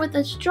way there with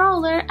a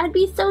stroller. I'd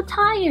be so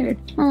tired.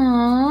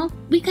 Aww,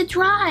 we could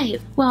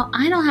drive. Well,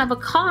 I don't have a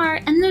car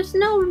and there's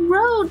no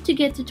road to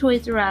get to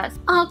Toys R Us.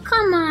 Oh,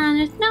 come on,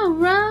 there's no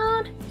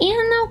road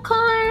and no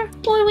car.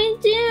 What do we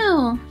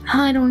do?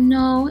 I don't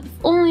know. If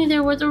only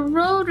there was a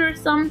road or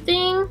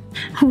something.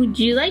 Would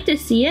you like to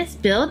see us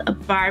build a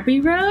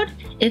Barbie road?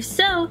 If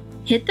so,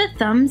 hit the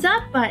thumbs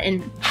up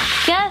button.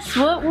 Guess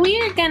what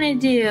we're gonna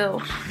do?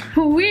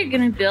 We're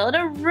gonna build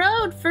a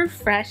road for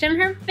Fresh and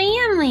her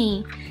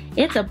family.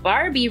 It's a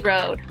Barbie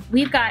road.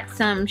 We've got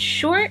some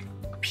short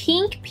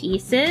pink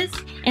pieces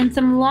and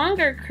some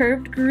longer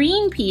curved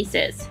green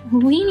pieces.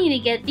 We need to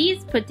get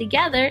these put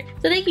together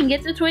so they can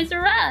get to Toys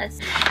R Us.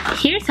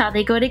 Here's how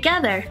they go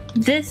together.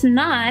 This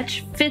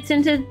notch fits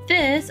into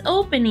this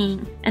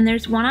opening, and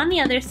there's one on the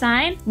other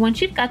side.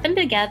 Once you've got them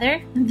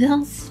together,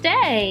 they'll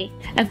stay.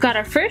 I've got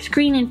our first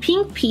green and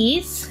pink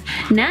piece.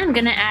 Now I'm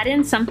gonna add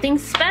in something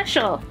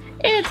special.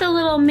 It's a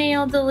little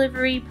mail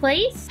delivery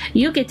place.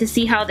 You'll get to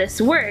see how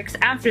this works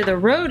after the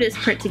road is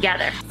put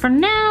together. For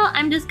now,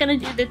 I'm just gonna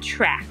do the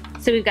track.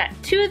 So we've got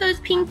 2 of those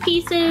pink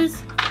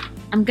pieces.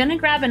 I'm gonna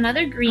grab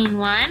another green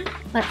one.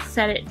 Let's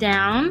set it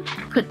down,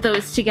 put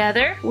those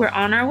together. We're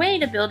on our way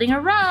to building a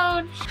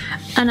road.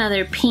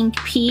 Another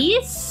pink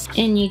piece,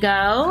 in you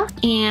go.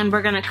 And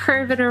we're gonna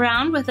curve it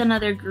around with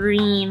another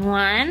green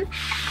one.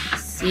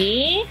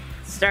 See?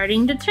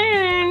 Starting to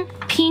turn.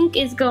 Pink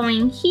is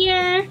going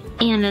here,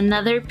 and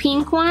another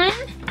pink one.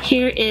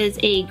 Here is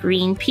a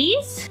green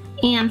piece.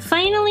 And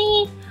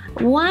finally,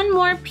 one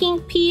more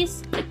pink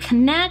piece to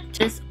connect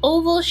this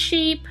oval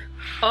shape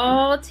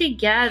all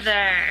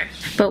together.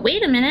 But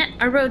wait a minute,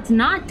 our road's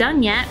not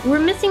done yet. We're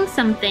missing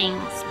some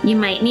things. You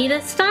might need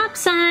a stop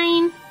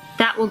sign.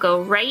 That will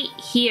go right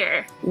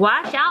here.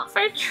 Watch out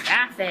for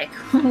traffic.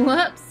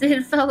 Whoops,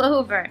 it fell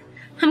over.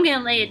 I'm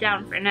gonna lay it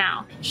down for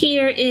now.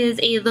 Here is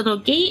a little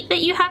gate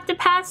that you have to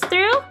pass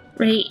through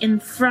right in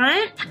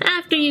front.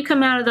 After you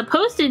come out of the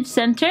postage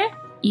center,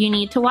 you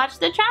need to watch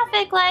the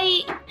traffic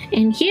light.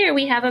 And here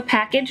we have a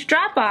package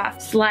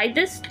drop-off. Slide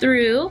this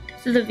through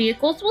so the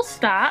vehicles will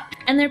stop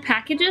and their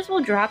packages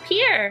will drop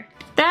here.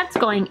 That's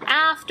going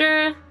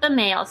after the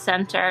mail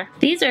center.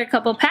 These are a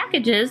couple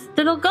packages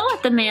that'll go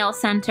at the mail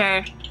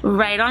center.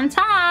 Right on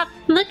top.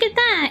 Look at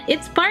that.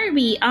 It's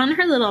Barbie on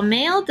her little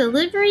mail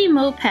delivery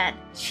moped.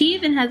 She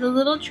even has a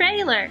little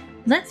trailer.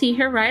 Let's see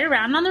her ride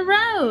around on the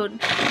road.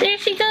 There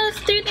she goes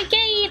through the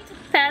gate,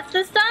 past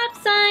the stop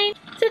sign,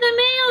 to the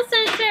mail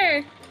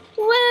center.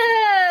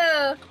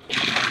 Whoa!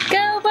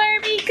 Go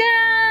Barbie,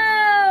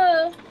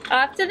 go!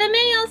 Off to the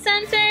mail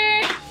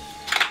center.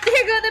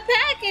 There go the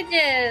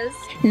packages.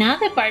 Now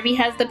that Barbie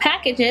has the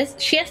packages,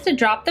 she has to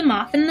drop them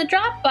off in the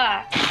drop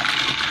box.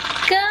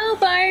 Go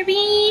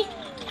Barbie!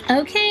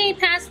 Okay,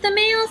 past the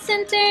mail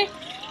center.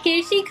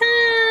 Here she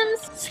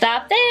comes.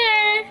 Stop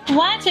there.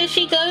 Watch as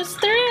she goes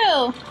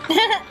through.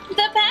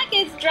 The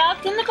package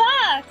dropped in the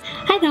box.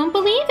 I don't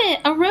believe it.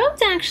 A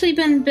road's actually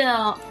been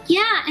built.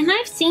 Yeah, and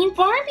I've seen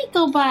Barbie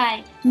go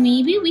by.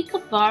 Maybe we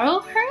could borrow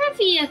her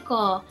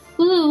vehicle.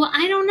 Ooh,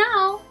 I don't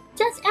know.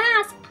 Just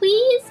ask,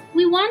 please.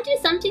 We want to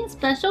do something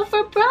special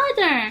for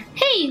brother.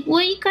 Hey,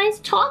 what are you guys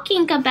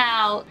talking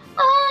about?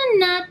 Oh,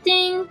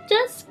 nothing.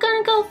 Just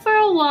gonna go for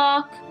a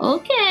walk.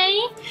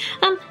 Okay.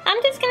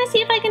 I'm just gonna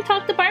see if I can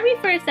talk to Barbie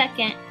for a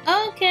second.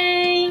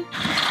 Okay.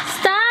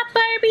 Stop,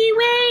 Barbie,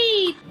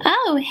 wait.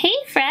 Oh, hey,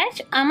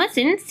 Fresh. Almost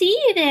didn't see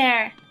you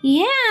there.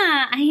 Yeah,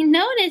 I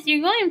noticed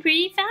you're going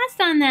pretty fast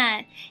on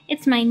that.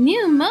 It's my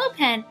new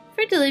moped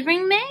for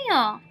delivering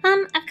mail.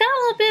 I've got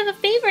a little bit of a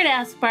favor to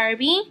ask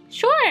Barbie.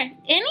 Sure,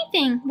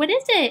 anything. What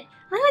is it?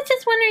 I was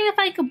just wondering if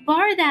I could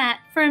borrow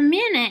that for a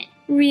minute.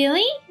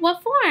 Really?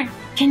 What for?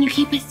 Can you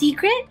keep a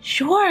secret?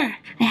 Sure.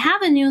 I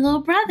have a new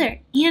little brother,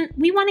 and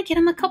we want to get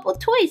him a couple of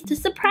toys to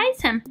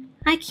surprise him.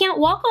 I can't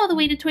walk all the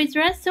way to Toys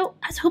R Us, so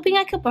I was hoping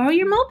I could borrow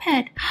your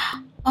moped.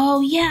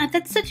 Oh yeah,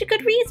 that's such a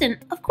good reason.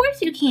 Of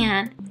course you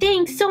can.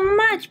 Thanks so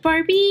much,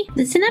 Barbie.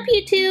 Listen up,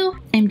 you two.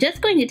 I'm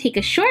just going to take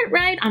a short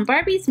ride on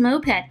Barbie's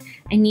moped.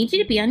 I need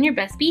you to be on your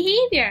best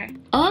behavior.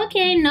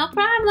 Okay, no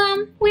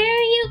problem. Where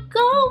are you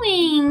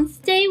going?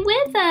 Stay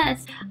with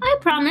us. I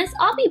promise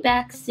I'll be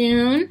back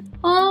soon.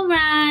 All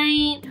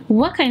right.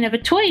 What kind of a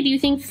toy do you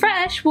think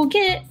Fresh will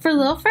get for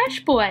little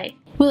Fresh Boy?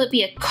 Will it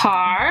be a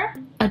car,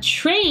 a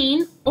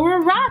train, or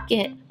a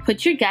rocket?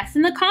 Put your guess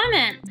in the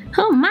comments.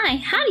 Oh my,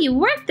 how do you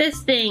work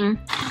this thing?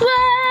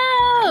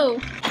 Whoa!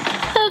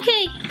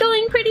 Okay,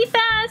 going pretty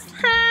fast.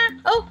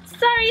 Oh,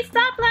 sorry,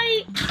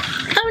 stoplight.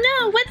 Oh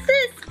no, what's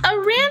this? A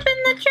ramp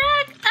in the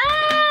track?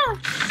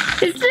 Ah!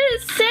 Is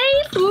this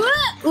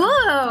safe?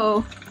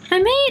 Whoa! I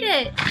made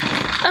it.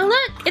 Oh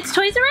look, it's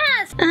Toys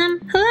R Us.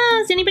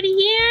 Hello, is anybody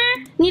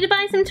here? Need to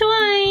buy some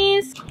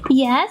toys.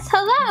 Yes,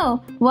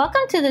 hello.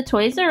 Welcome to the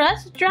Toys R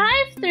Us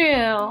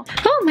drive-thru.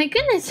 Oh my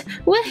goodness,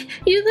 what?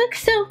 You look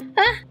so,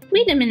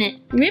 wait a minute.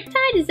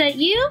 Riptide, is that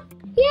you?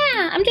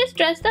 Yeah, I'm just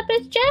dressed up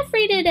as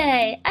Jeffrey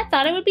today. I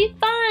thought it would be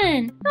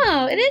fun.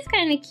 Oh, it is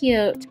kind of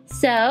cute.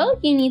 So,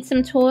 you need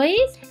some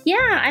toys?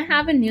 Yeah, I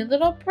have a new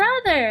little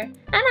brother, and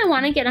I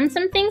want to get him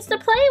some things to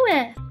play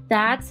with.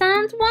 That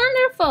sounds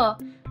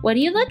wonderful. What are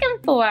you looking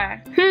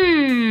for?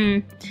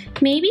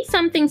 Maybe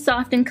something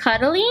soft and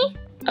cuddly?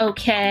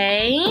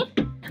 Okay.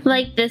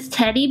 Like this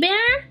teddy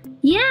bear?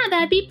 Yeah,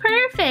 that'd be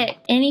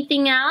perfect.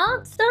 Anything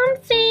else?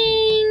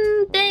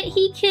 Something that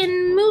he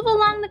can move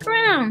along the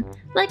ground.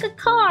 Like a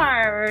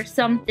car or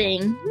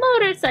something.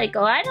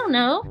 Motorcycle, I don't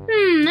know.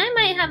 I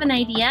might have an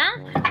idea.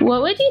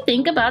 What would you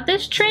think about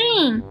this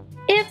train?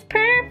 It's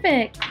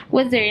perfect.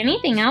 Was there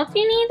anything else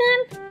you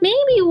needed?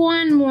 Maybe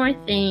one more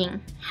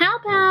thing. How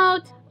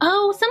about,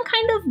 some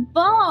kind of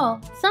ball,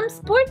 some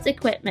sports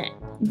equipment.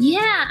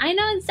 Yeah, I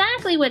know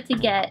exactly what to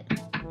get.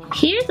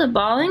 Here's a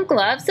ball and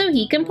glove so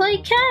he can play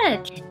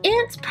catch.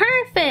 It's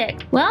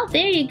perfect. Well,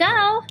 there you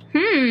go.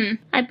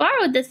 I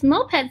borrowed this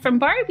moped from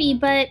Barbie,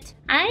 but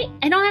I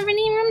don't have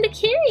any room to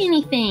carry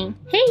anything.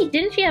 Hey,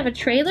 didn't you have a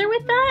trailer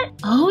with that?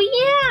 Oh,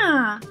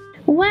 yeah.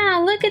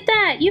 Wow, look at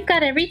that. You've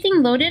got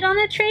everything loaded on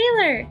a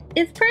trailer.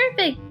 It's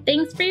perfect.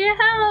 Thanks for your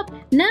help.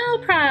 No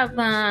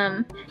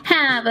problem.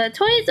 Have a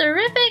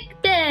toys-erific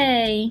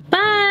day.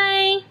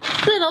 Bye.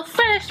 Little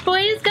Fresh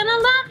Boy is gonna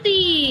love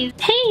these.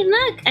 Hey,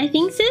 look, I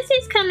think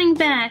Sissy's coming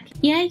back.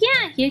 Yeah,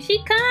 here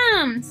she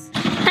comes.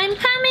 I'm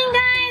coming,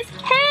 guys.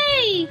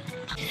 Hey!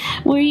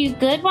 Were you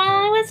good while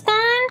I was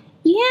gone?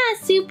 Yeah,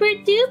 super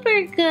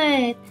duper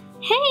good.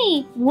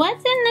 Hey,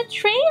 what's in the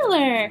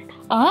trailer?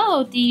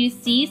 Oh, do you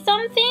see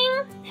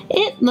something?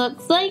 It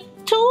looks like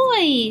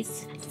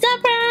toys.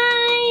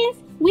 Surprise!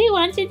 We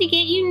wanted to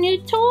get you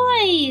new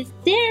toys.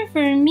 They're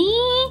for me?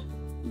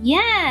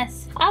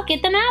 Yes, I'll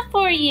get them out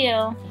for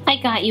you. I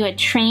got you a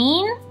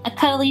train, a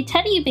cuddly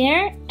teddy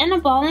bear, and a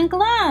ball and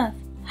glove.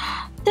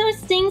 Those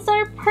things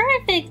are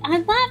perfect. I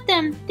love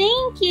them.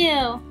 Thank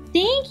you.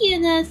 Thank you,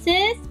 though,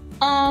 sis.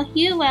 Oh,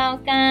 you're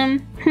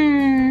welcome.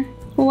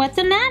 What's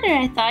the matter?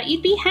 I thought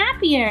you'd be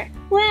happier.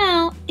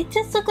 Well, it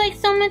just looked like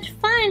so much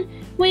fun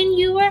when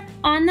you were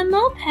on the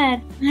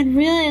moped. I'd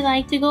really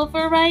like to go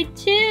for a ride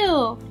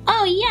too.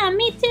 Oh yeah,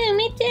 me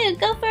too.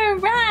 Go for a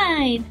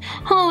ride.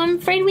 Oh, I'm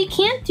afraid we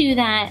can't do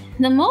that.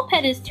 The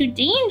moped is too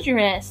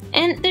dangerous.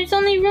 And there's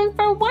only room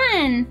for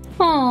one.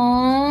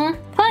 Aww.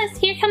 Plus,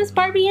 here comes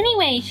Barbie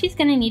anyway. She's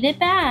gonna need it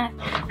back.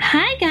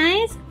 Hi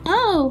guys.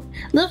 Oh,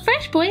 little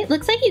Fresh Boy,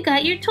 looks like you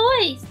got your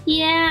toys.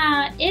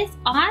 Yeah, it's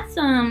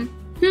awesome.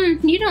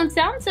 You don't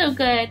sound so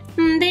good.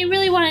 They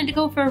really wanted to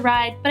go for a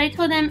ride, but I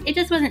told them it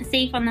just wasn't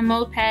safe on the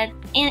moped.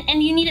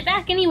 And you need it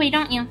back anyway,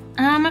 don't you?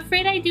 I'm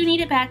afraid I do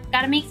need it back.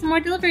 Gotta make some more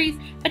deliveries.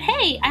 But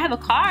hey, I have a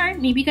car.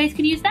 Maybe you guys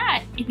could use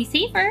that. It'd be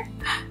safer.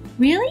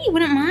 Really? You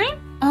wouldn't mind?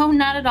 Oh,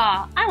 not at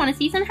all. I want to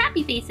see some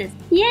happy faces.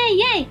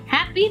 Yay.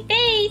 Happy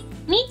face.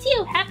 Me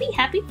too. Happy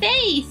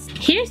face.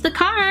 Here's the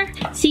car.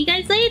 See you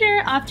guys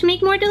later. Off to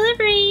make more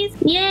deliveries.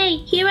 Yay.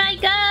 Here I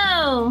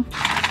go.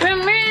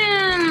 Vroom,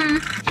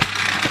 vroom.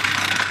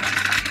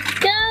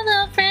 Go,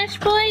 little Fresh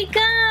Boy,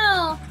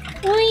 go!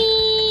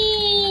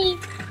 Whee!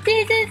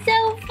 This is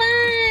so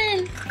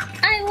fun!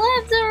 I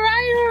love to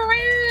ride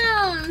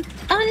around!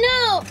 Oh no,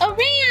 a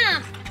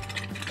ramp!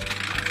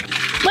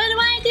 What do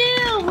I do?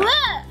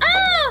 What?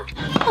 Oh!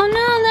 Oh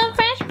no, little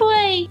Fresh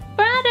Boy!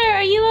 Brother,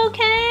 are you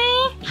okay?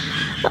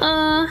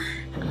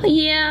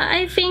 Yeah,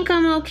 I think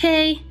I'm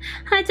okay.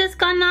 I just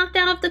got knocked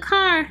out of the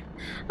car.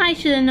 I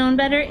should have known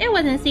better. It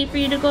wasn't safe for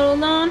you to go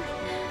alone.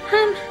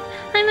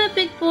 I'm a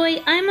big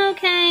boy. I'm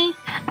okay.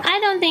 I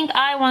don't think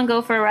I want to go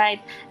for a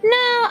ride. No,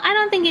 I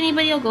don't think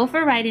anybody will go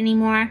for a ride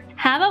anymore.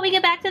 How about we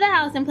get back to the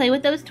house and play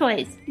with those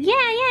toys?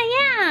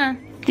 Yeah.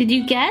 Did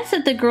you guess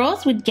that the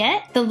girls would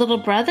get the little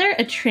brother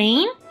a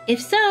train?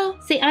 If so,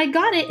 say I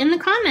got it in the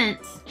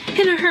comments.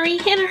 In a hurry.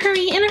 Hey,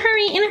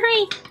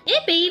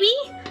 baby.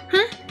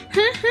 Huh?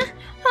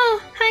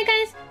 Oh, hi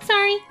guys.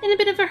 Sorry, in a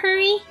bit of a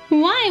hurry.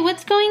 Why?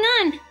 What's going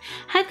on?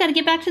 I've got to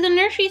get back to the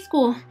nursery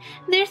school.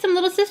 There's some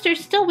little sisters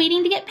still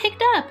waiting to get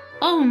picked up.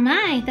 Oh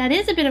my, that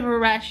is a bit of a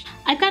rush.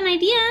 I've got an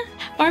idea.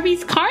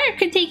 Barbie's car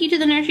could take you to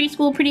the nursery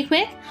school pretty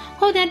quick.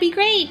 Oh, that'd be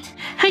great.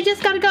 I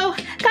just gotta go.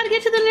 Gotta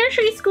get to the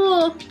nursery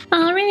school.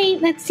 All right,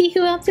 let's see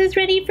who else is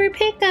ready for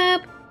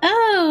pickup.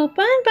 Oh,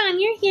 Bon,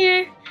 you're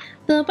here.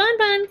 Little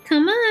Bon,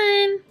 come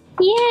on.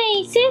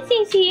 Yay,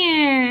 Susie's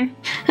here.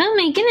 Oh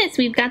my goodness,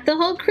 we've got the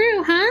whole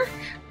crew, huh?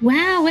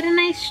 Wow, what a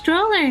nice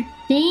stroller.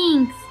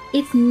 Thanks.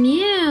 It's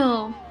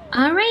new.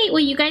 All right,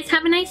 well, you guys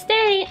have a nice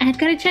day. I've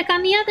got to check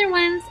on the other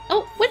ones.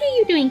 Oh, what are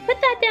you doing?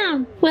 Put that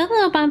down. Well,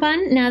 hello, Bon.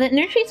 Now that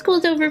nursery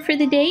school's over for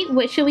the day,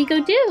 what shall we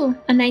go do?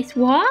 A nice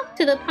walk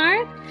to the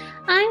park?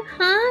 I'm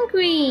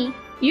hungry.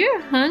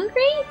 You're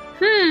hungry?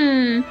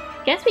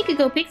 Guess we could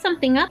go pick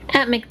something up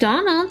at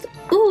McDonald's.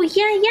 Ooh,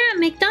 yeah,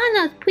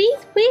 McDonald's. Please.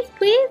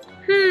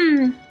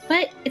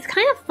 But it's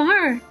kind of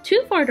far.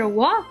 Too far to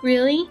walk,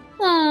 really.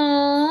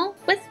 Oh,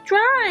 let's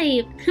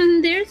drive.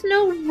 There's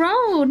no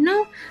road,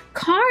 no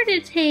car to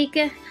take.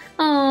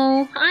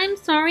 Oh, I'm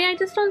sorry. I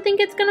just don't think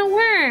it's gonna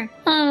work.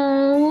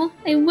 Oh,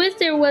 I wish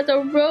there was a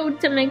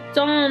road to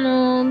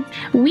McDonald's.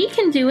 We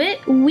can do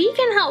it. We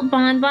can help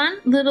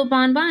little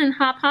Bon, and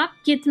Hop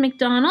get to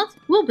McDonald's.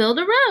 We'll build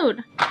a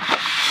road.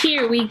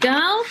 Here we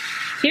go.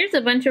 Here's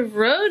a bunch of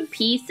road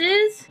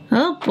pieces.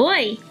 Oh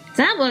boy,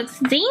 that looks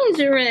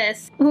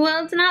dangerous.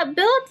 Well, it's not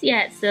built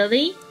yet,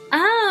 silly.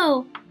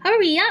 Oh,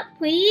 hurry up,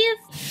 please.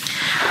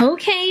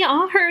 Okay,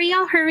 I'll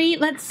hurry.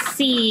 Let's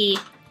see.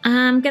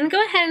 I'm gonna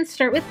go ahead and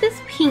start with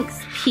this pink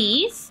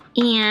piece,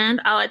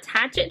 and I'll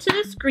attach it to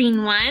this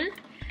green one.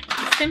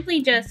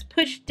 Simply just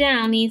push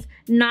down. These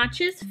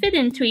notches fit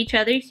into each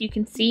other, so you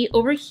can see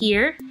over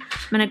here.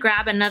 gonna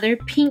grab another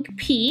pink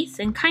piece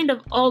and kind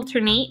of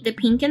alternate the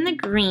pink and the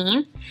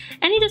green.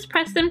 And you just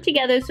press them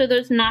together so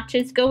those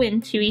notches go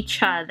into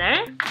each other.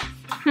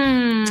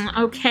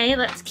 Okay,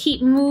 let's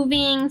keep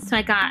moving. So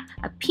I got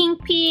a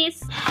pink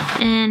piece,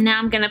 and now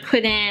I'm gonna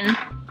put in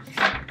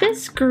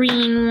this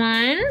green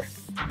one.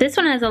 This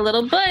one has a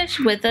little bush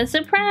with a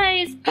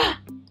surprise.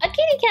 A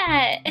kitty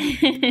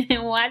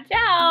cat! Watch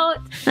out!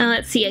 Now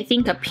let's see, I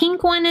think a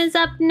pink one is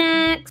up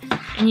next.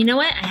 And you know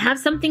what? I have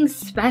something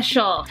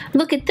special.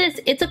 Look at this,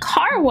 it's a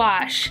car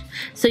wash.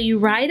 So you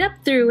ride up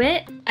through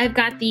it. I've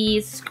got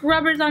these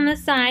scrubbers on the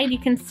side. You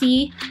can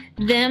see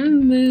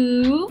them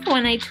move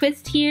when I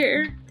twist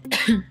here.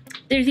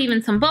 There's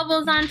even some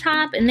bubbles on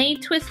top, and they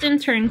twist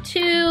and turn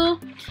too.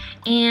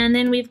 And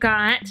then we've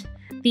got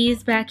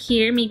these back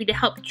here, maybe to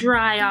help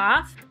dry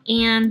off.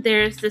 And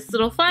there's this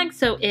little flag,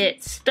 so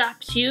it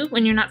stops you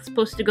when you're not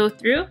supposed to go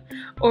through,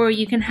 or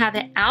you can have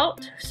it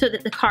out so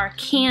that the car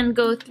can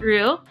go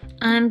through.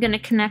 I'm gonna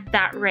connect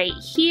that right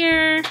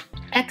here.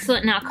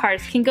 Excellent, now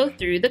cars can go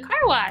through the car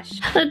wash.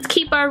 Let's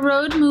keep our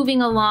road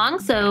moving along.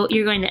 So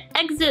you're going to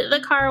exit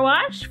the car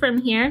wash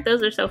from here.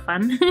 Those are so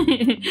fun.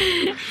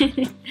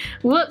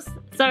 Whoops,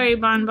 sorry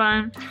Bon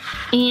Bon.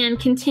 And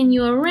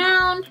continue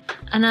around.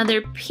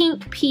 Another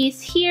pink piece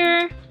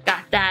here.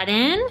 Got that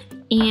in.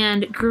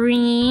 And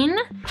green.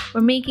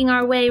 We're making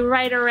our way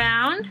right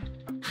around.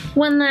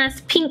 One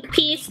last pink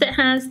piece that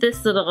has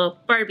this little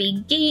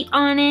Barbie gate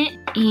on it,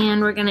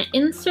 and we're gonna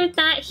insert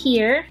that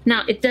here.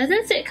 Now it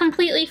doesn't sit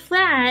completely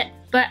flat,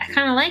 but I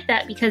kind of like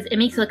that because it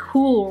makes a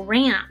cool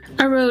ramp.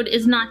 Our road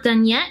is not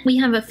done yet. We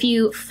have a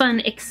few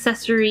fun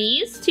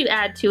accessories to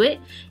add to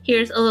it.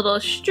 Here's a little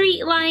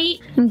street light.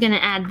 I'm gonna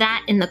add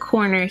that in the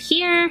corner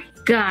here.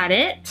 Got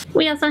it.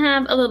 We also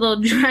have a little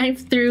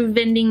drive-through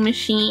vending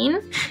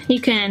machine. You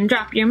can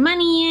drop your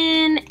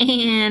money in,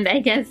 and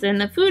I guess then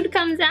the food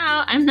comes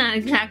out. I'm not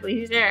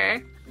exactly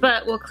sure.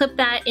 But we'll clip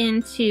that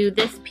into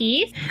this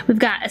piece. We've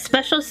got a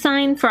special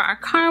sign for our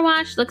car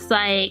wash. Looks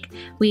like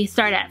we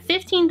start at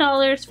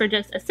 $15 for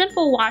just a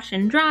simple wash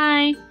and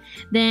dry.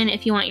 Then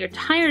if you want your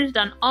tires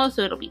done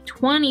also, it'll be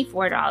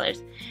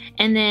 $24.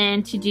 And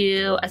then to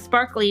do a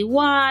sparkly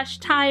wash,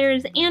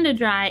 tires, and a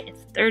dry,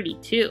 it's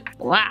 $32.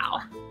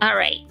 Wow. All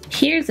right,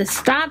 here's a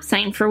stop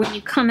sign for when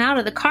you come out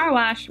of the car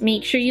wash.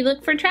 Make sure you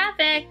look for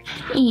traffic.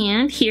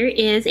 And here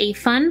is a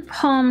fun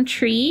palm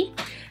tree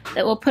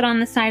that we'll put on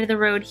the side of the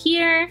road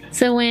here.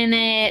 So when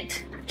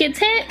it gets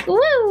hit,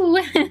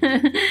 woo!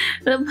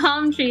 The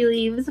palm tree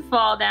leaves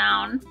fall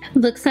down.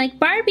 Looks like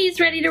Barbie's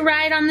ready to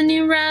ride on the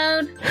new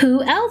road.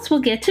 Who else will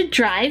get to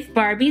drive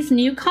Barbie's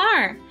new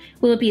car?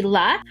 Will it be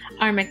Luck,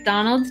 our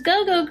McDonald's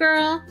Go-Go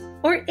Girl,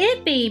 or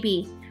It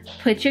Baby?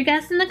 Put your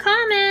guess in the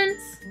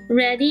comments.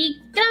 Ready,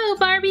 go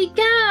Barbie,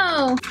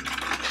 go!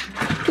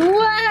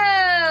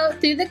 Whoa!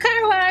 Through the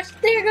car wash,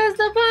 there goes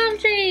the palm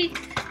tree.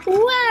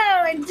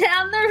 Whoa, and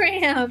down the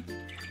ramp.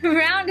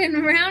 Round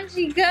and round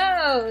she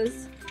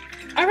goes.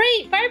 All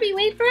right, Barbie,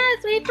 wait for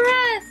us, wait for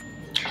us.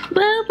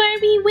 Whoa,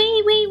 Barbie,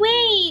 wait, wait,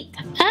 wait.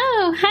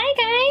 Oh,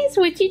 hi guys,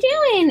 what you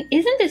doing?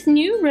 Isn't this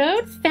new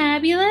road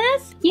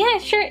fabulous? Yeah,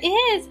 it sure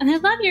is, and I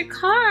love your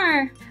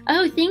car.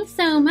 Oh, thanks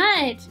so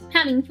much.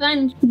 Having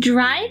fun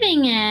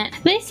driving it.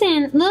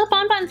 Listen, little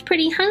Bon Bon's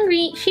pretty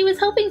hungry. She was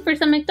hoping for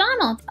some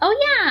McDonald's. Oh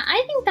yeah,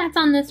 I think that's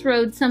on this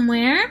road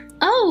somewhere.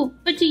 Oh,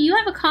 but do you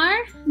have a car?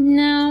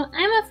 No,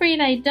 I'm afraid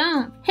I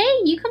don't.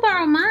 Hey, you can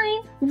borrow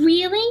mine.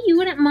 Really? You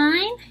wouldn't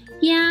mind?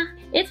 Yeah,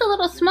 it's a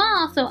little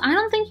small, so I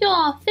don't think you'll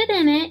all fit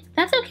in it.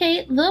 That's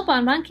okay, little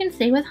Bon Bon can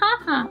stay with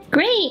Hop Hop.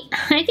 Great,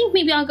 I think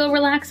maybe I'll go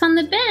relax on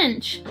the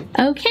bench.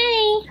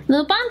 Okay,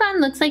 little Bon Bon,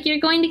 looks like you're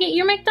going to get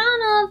your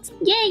McDonald's.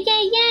 Yay,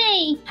 yay,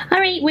 yay. All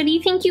right, what do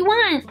you think you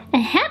want? A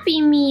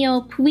Happy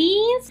Meal,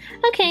 please.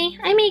 Okay,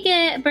 I may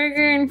get a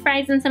burger and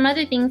fries and some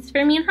other things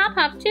for me and Hop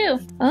Hop too.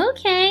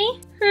 Okay,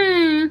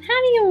 how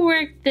do you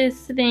work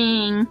this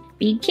thing?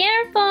 Be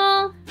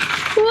careful.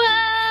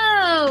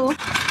 Whoa.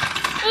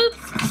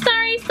 Oops,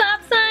 sorry, stop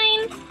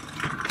sign.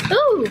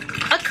 Ooh,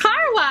 a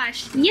car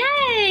wash,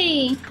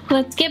 yay!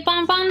 Let's get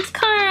Bon Bon's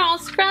car all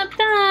scrubbed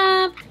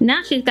up.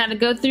 Now she's gotta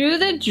go through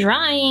the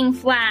drying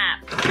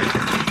flap.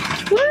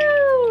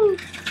 Woo!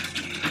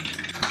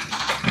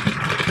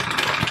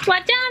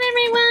 Watch out,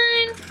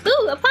 everyone!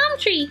 Ooh, a palm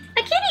tree,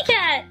 a kitty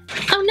cat.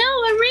 Oh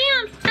no, a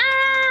ramp,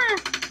 ah!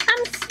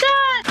 I'm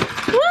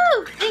stuck.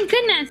 Woo, thank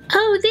goodness.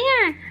 Oh,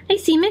 there, I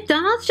see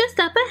McDonald's just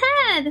up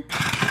ahead.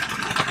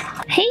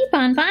 Hey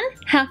Bon Bon,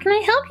 how can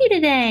I help you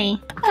today?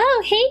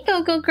 Oh, hey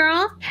Go-Go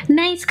Girl.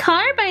 Nice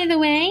car, by the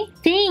way.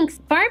 Thanks,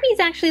 Barbie's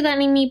actually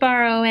letting me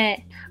borrow it.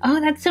 Oh,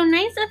 that's so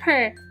nice of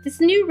her.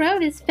 This new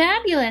road is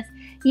fabulous.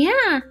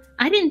 Yeah,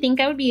 I didn't think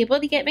I would be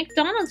able to get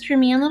McDonald's for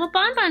me and little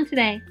Bon Bon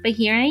today, but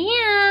here I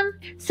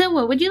am. So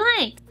what would you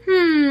like?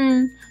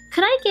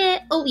 Could I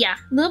get, oh yeah,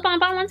 little Bon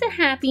Bon wants a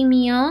Happy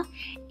Meal.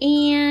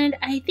 And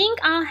I think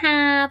I'll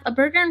have a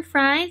burger and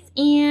fries,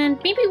 and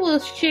maybe we'll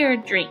share a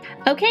drink.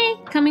 Okay,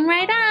 coming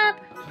right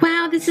up.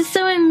 Wow, this is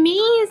so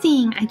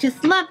amazing. I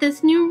just love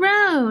this new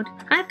road.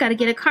 I've got to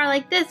get a car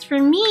like this for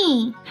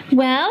me.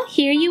 Well,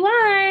 here you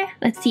are.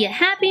 Let's see, a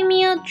Happy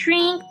Meal,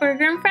 drink,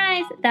 burger, and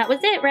fries. That was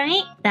it,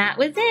 right? That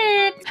was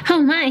it.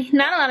 Oh my,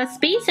 not a lot of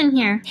space in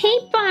here. Hey,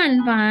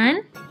 Bon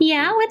Bon.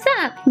 Yeah, what's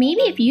up?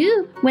 Maybe if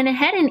you went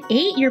ahead and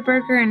ate your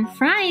burger and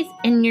fries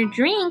and your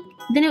drink,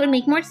 then it would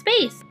make more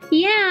space.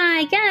 Yeah,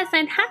 I guess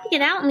I'd have to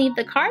get out and leave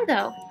the car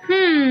though.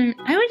 I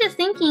was just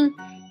thinking,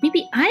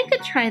 maybe I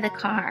could try the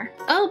car.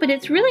 Oh, but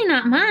it's really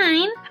not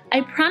mine.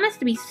 I promised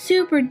to be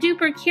super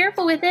duper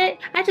careful with it.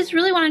 I just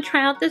really want to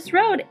try out this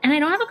road and I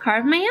don't have a car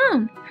of my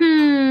own.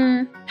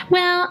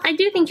 Well, I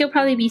do think you'll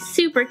probably be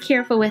super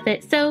careful with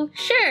it, so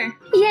sure.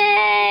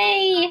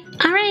 Yay!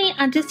 All right,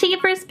 I'll just take it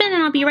for a spin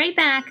and I'll be right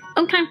back.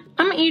 Okay,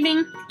 I'm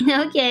eating.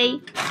 Okay.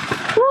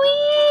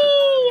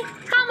 Whee!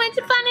 How much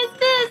fun is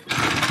this?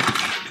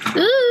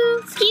 Ooh,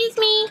 excuse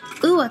me.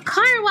 Ooh, a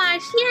car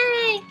wash,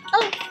 yay!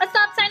 Oh, a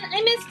stop sign,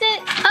 I missed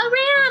it. A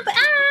ramp,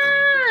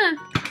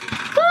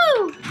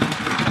 Woo!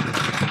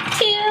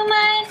 Too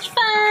much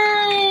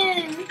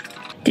fun!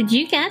 Did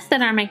you guess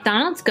that our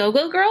McDonald's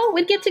Go-Go Girl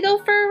would get to go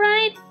for a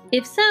ride?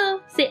 If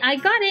so, say I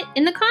got it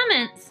in the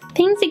comments.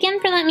 Thanks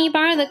again for letting me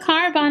borrow the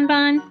car, Bon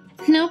Bon.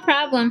 No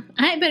problem.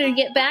 I better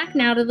get back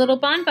now to little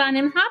Bon Bon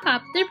and Hop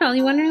Hop. They're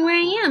probably wondering where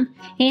I am.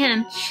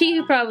 And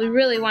she probably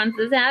really wants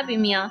this Happy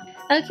Meal.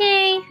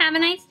 Okay, have a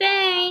nice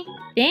day.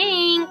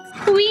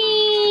 Thanks.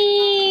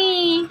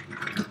 Whee!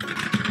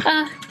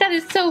 That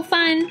is so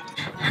fun.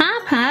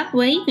 Hop Hop,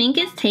 what do you think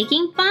is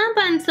taking Bon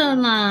Bon so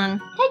long?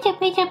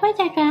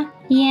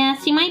 Yeah,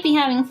 she might be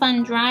having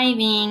fun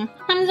driving.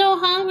 I'm so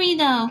hungry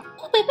though.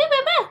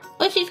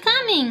 Oh, she's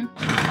coming.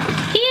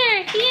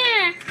 Here.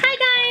 Hi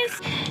guys.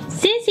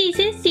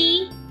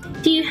 Sissy,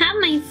 do you have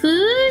my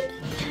food?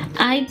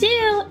 I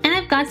do, and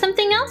I've got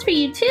something else for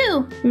you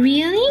too.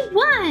 Really?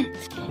 What?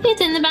 It's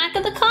in the back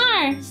of the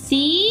car.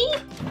 See?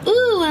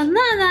 Ooh, a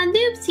La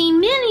Doopsie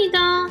mini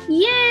doll.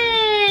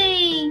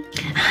 Yay!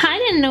 I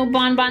didn't know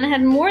Bon Bon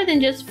had more than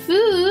just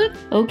food.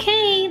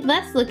 Okay,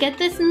 let's look at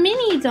this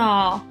mini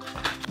doll.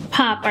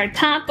 Pop our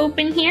top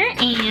open here,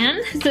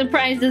 and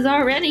surprise is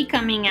already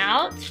coming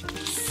out.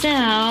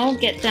 So,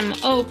 get them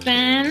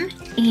open,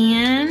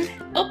 and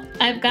oh,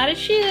 I've got a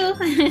shoe.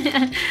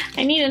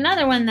 I need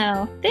another one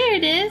though. There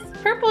it is,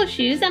 purple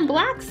shoes and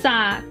black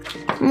socks.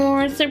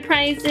 More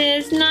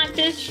surprises, not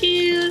just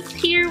shoes.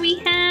 Here we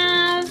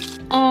have,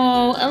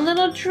 oh, a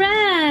little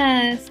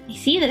dress. I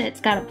see that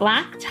it's got a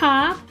black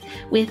top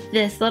with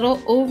this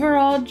little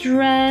overall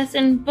dress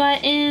and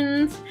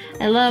buttons.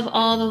 I love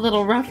all the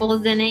little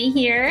ruffles in it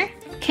here.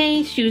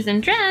 Okay, shoes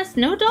and dress,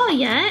 no doll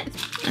yet.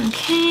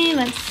 Okay,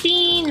 let's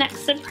see,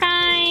 next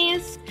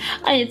surprise.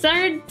 It's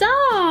our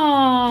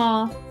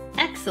doll.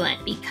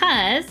 Excellent,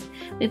 because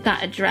we've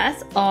got a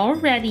dress all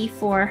ready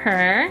for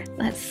her.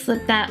 Let's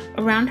slip that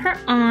around her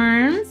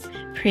arms.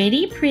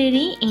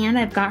 Pretty, and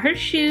I've got her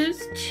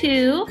shoes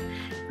too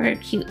for her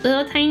cute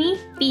little tiny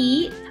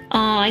feet. Oh,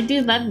 I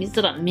do love these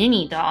little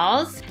mini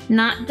dolls.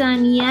 Not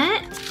done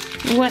yet.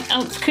 What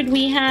else could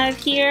we have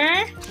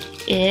here?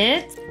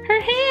 It's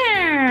her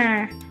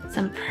hair.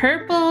 Some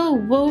purple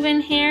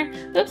woven hair.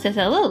 Oops, there's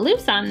a little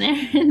loose on there.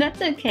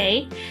 That's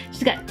okay.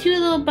 She's got two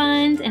little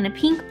buns and a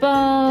pink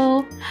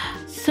bow.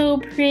 So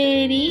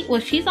pretty.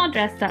 Well, she's all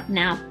dressed up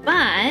now,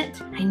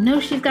 but I know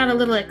she's got a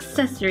little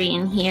accessory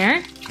in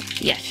here.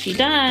 Yes, she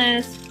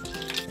does.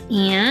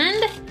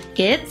 And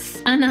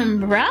it's an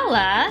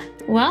umbrella.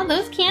 Well,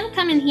 those can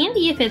come in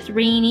handy if it's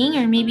raining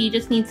or maybe you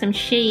just need some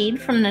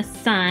shade from the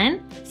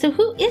sun. So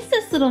who is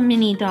this little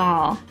mini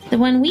doll? The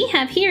one we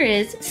have here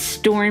is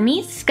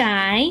Stormy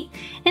Sky,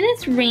 and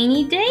it's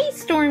Rainy Day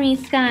Stormy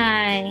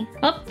Sky.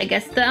 Oh, I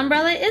guess the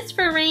umbrella is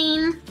for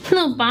rain.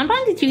 Little Bon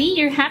Bon, did you eat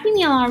your Happy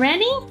Meal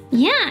already?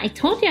 Yeah, I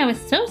told you I was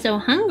so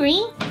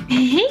hungry.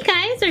 Hey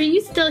guys, are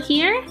you still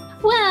here?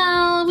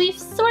 Well, I've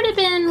sort of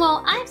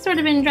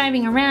been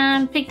driving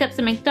around, picked up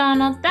some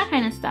McDonald's, that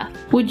kind of stuff.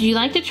 Would you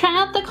like to try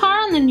out the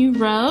car on the new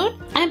road?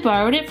 I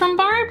borrowed it from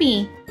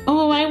Barbie.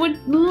 Oh, I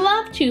would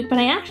love to, but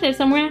I actually have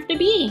somewhere I have to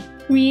be.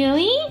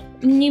 Really?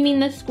 You mean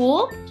the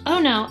school? Oh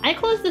no, I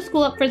closed the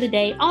school up for the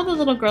day. All the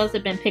little girls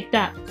have been picked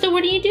up. So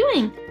what are you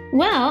doing?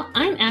 Well,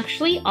 I'm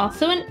actually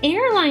also an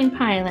airline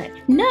pilot.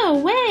 No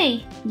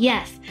way!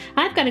 Yes,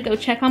 I've got to go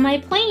check on my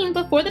plane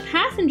before the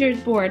passengers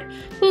board.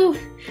 Ooh,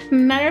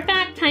 matter of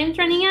fact, time's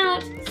running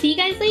out. See you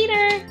guys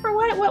later. For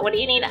what? What do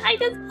you need? I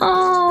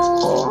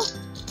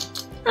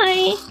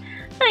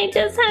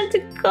just had to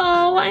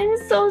go. I'm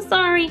so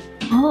sorry.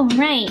 All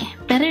right,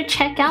 better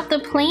check out the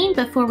plane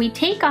before we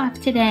take off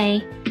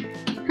today.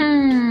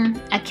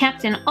 A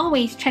captain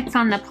always checks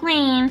on the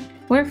plane.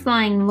 We're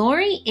flying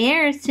Lori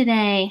Airs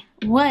today.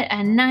 What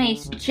a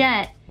nice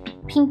jet.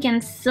 Pink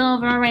and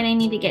silver. All right, I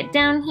need to get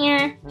down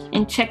here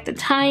and check the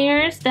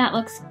tires. That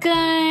looks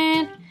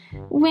good.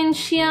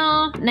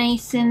 Windshield,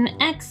 nice and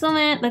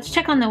excellent. Let's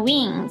check on the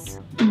wings.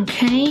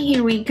 Okay,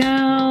 here we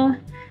go.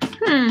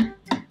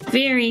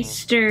 Very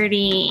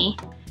sturdy.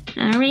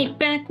 All right,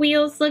 back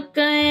wheels look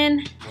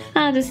good.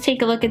 I'll just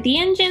take a look at the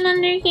engine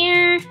under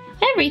here.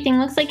 Everything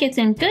looks like it's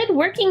in good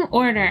working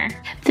order.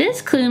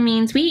 This clue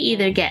means we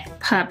either get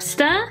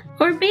Pupsta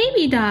or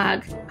Baby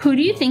Dog. Who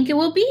do you think it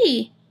will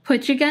be?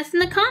 Put your guess in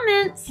the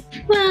comments.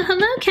 Well,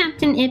 hello,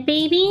 Captain It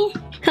Baby.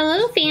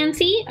 Hello,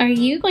 Fancy. Are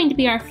you going to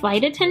be our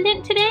flight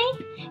attendant today?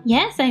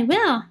 Yes, I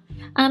will.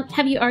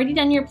 Have you already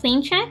done your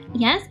plane check?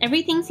 Yes,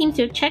 everything seems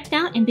to have checked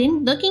out and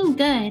been looking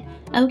good.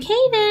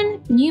 Okay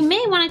then, you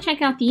may want to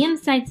check out the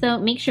inside, so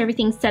make sure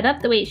everything's set up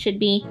the way it should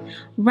be.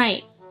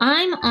 Right,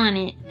 I'm on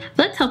it.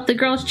 Let's help the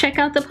girls check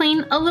out the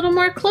plane a little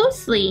more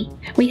closely.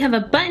 We have a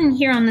button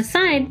here on the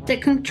side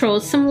that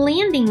controls some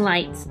landing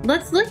lights.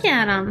 Let's look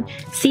at them.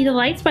 See the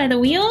lights by the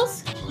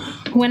wheels?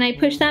 When I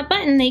push that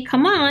button, they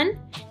come on,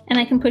 and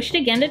I can push it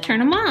again to turn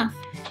them off.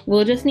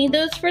 We'll just need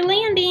those for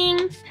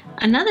landing.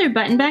 Another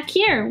button back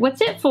here.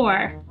 What's it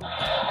for?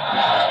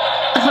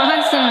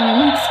 Awesome!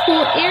 It makes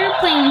cool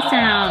airplane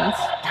sounds.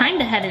 Time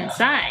to head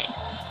inside.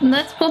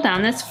 Let's pull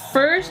down this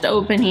first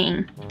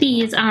opening.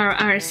 These are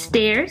our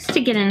stairs to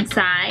get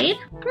inside.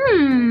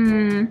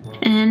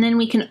 And then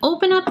we can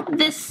open up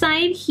this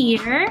side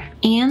here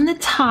and the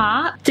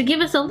top to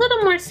give us a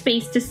little more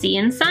space to see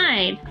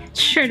inside.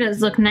 Sure does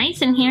look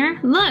nice in here.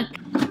 Look!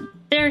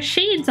 There are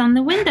shades on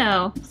the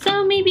window,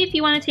 so maybe if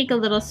you want to take a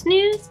little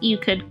snooze, you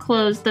could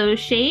close those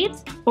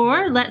shades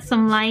or let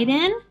some light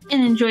in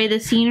and enjoy the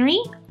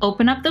scenery.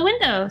 Open up the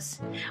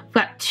windows. We've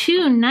got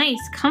two nice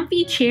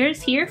comfy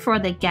chairs here for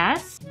the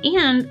guests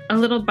and a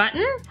little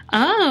button.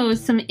 Oh,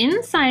 some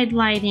inside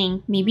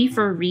lighting, maybe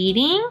for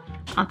reading.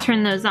 I'll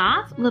turn those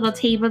off. Little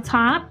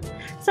tabletop,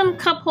 some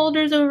cup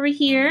holders over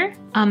here,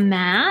 a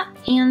map,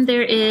 and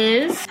there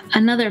is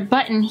another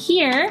button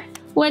here,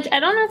 which I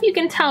don't know if you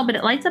can tell, but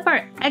it lights up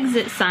our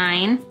exit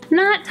sign.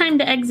 Not time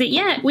to exit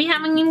yet. We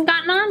haven't even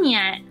gotten on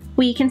yet.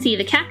 We can see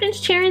the captain's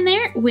chair in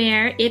there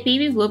where It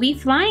Baby will be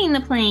flying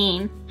the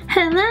plane.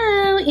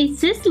 Hello,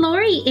 is this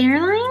Lori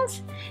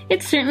Airlines?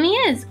 It certainly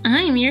is.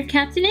 I'm your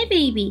Captain It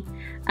Baby.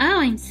 Oh,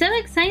 I'm so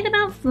excited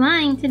about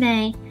flying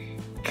today.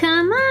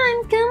 Come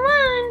on, come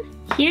on.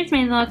 Here's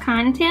my little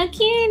cottontail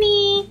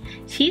cutie.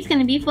 She's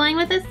gonna be flying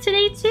with us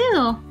today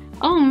too.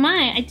 Oh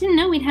my, I didn't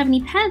know we'd have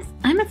any pets.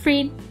 I'm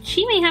afraid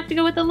she may have to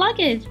go with the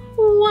luggage.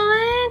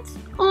 What?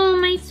 Oh,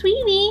 my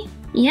sweetie.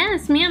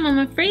 Yes, ma'am, I'm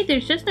afraid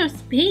there's just no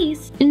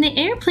space in the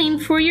airplane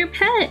for your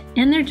pet,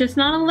 and they're just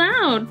not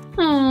allowed.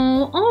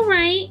 Oh, all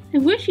right. I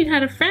wish you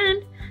had a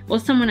friend. Well,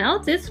 someone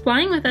else is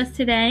flying with us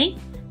today.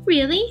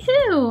 Really?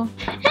 Who?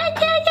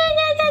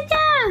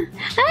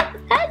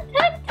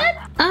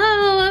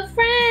 Oh, a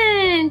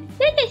friend.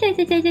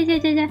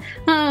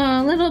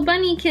 Oh, little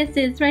bunny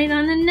kisses right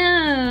on the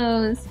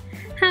nose.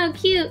 How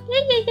cute.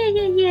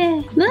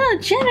 Yeah. Little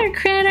cheddar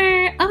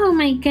critter. Oh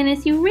my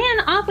goodness, you ran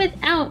off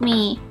without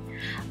me.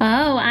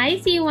 Oh, I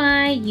see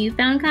why. You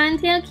found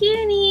Cottontail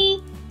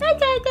Cutie.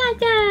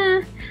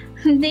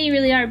 They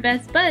really are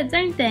best buds,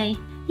 aren't they?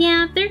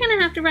 Yeah, they're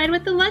gonna have to ride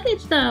with the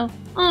luggage though.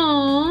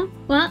 Oh,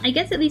 well, I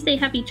guess at least they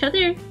have each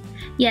other.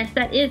 Yes,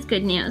 that is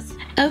good news.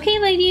 Okay,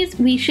 ladies,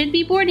 we should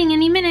be boarding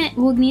any minute.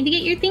 We'll need to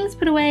get your things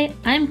put away.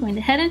 I'm going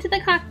to head into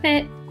the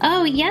cockpit.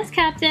 Oh, yes,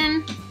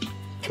 Captain.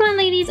 Come on,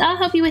 ladies, I'll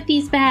help you with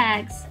these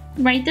bags.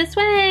 Right this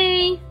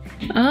way.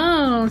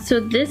 Oh, so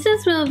this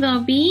is where they'll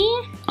be?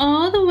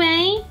 All the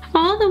way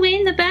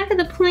in the back of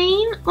the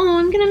plane? Oh,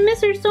 I'm gonna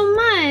miss her so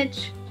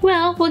much.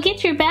 Well, we'll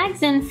get your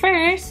bags in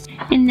first.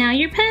 And now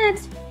your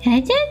pets.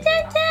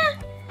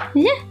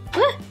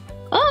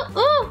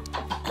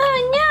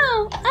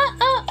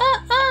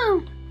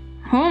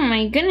 Oh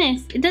my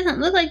goodness, it doesn't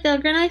look like they're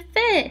gonna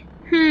fit.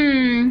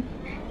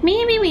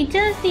 Maybe we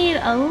just need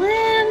a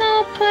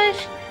little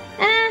push.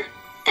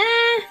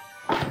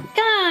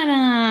 Got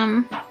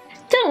 'em.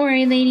 Don't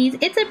worry, ladies,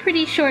 it's a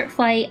pretty short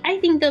flight. I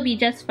think they'll be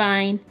just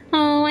fine.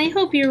 Oh, I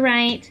hope you're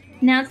right.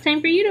 Now it's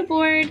time for you to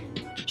board.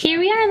 Here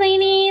we are,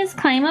 ladies.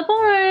 Climb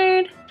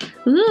aboard.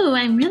 Ooh,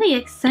 I'm really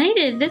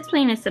excited. This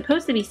plane is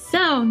supposed to be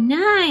so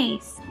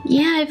nice.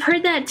 Yeah, I've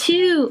heard that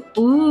too.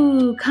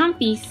 Ooh,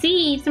 comfy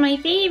seats, my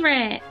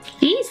favorite.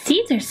 These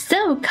seats are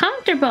so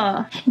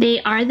comfortable.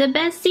 They are the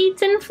best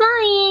seats in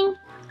flying.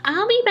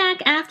 I'll be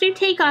back after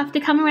takeoff to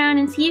come around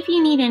and see if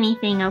you need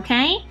anything,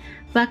 okay?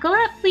 Buckle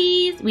up,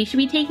 please. We should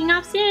be taking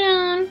off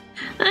soon.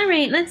 All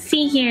right, let's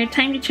see here.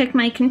 Time to check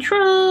my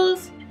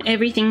controls.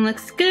 Everything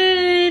looks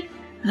good.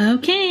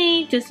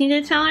 Okay, just need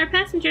to tell our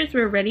passengers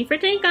we're ready for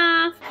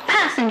takeoff.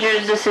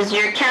 Passengers, this is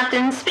your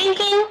captain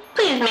speaking.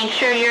 Please make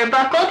sure you're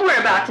buckled. We're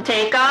about to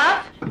take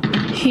off.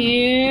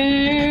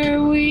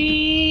 Here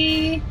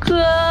we go.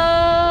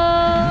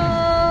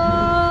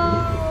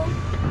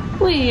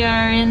 We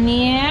are in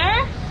the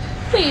air.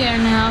 We are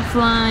now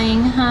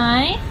flying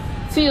high.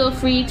 Feel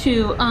free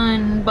to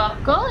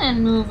unbuckle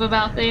and move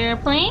about the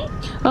airplane.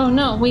 Oh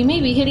no, we may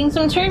be hitting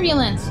some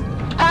turbulence.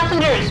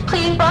 Passengers,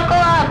 please buckle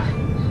up.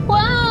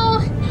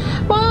 Wow!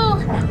 Whoa!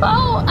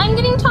 Oh, I'm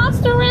getting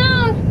tossed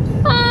around.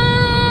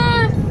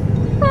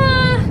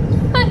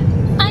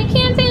 I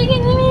can't take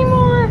it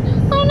anymore.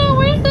 Oh no,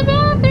 where's the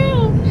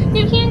bathroom?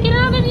 You can't get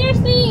out of your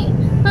seat.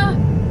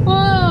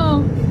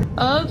 Whoa!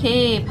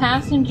 Okay,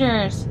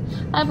 passengers,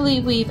 I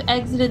believe we've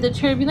exited the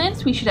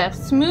turbulence. We should have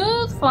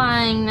smooth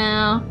flying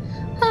now.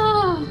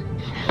 Oh,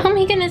 oh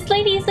my goodness,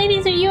 ladies,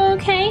 are you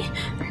okay?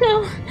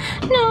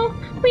 No,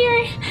 we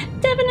are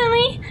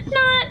definitely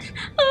not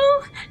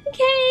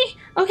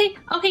okay.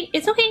 Okay,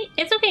 it's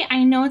okay.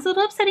 I know it's a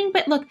little upsetting,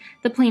 but look,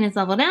 the plane is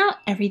leveled out.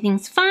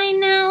 Everything's fine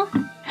now.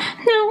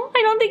 No,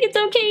 I don't think it's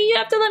okay. You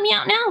have to let me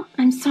out now.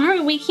 I'm sorry,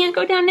 we can't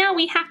go down now.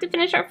 We have to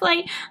finish our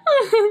flight.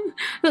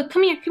 Look,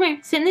 come here.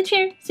 Sit in the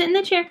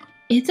chair.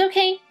 It's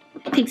okay.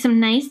 Take some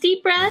nice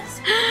deep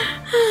breaths.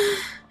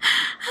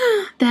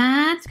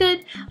 That's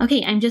good.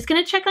 Okay, I'm just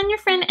gonna check on your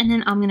friend and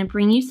then I'm gonna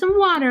bring you some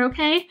water,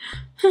 okay?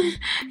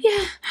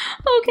 Yeah,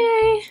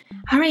 okay.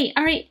 All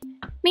right.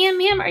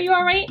 Ma'am, are you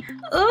all right?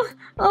 Oh,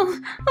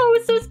 I'm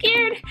so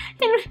scared.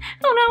 And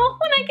oh no,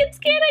 when I get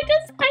scared,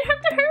 I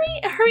have to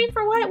hurry. Hurry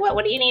for what?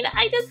 What do you need?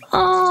 I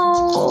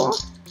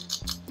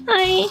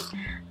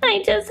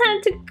just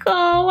had to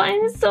go.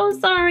 I'm so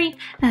sorry.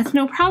 That's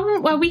no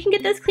problem. Well, we can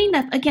get this cleaned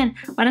up. Again,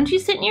 why don't you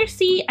sit in your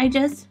seat?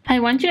 I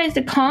want you guys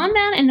to calm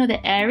down and know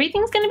that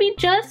everything's gonna be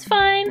just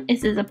fine.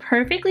 This is a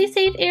perfectly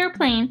safe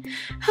airplane.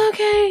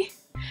 Okay.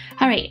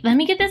 All right, let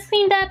me get this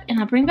cleaned up and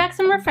I'll bring back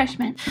some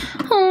refreshments.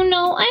 Oh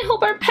no, I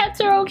hope our pets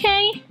are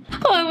okay.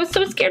 Oh, I was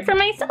so scared for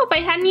myself. I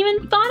hadn't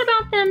even thought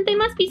about them. They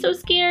must be so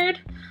scared.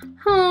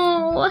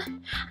 Oh,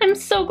 I'm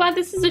so glad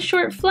this is a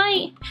short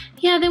flight.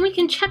 Yeah, then we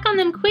can check on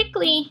them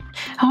quickly.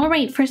 All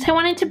right, first I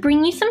wanted to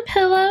bring you some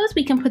pillows.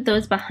 We can put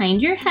those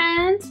behind your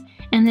heads.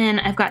 And then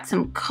I've got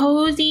some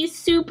cozy,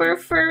 super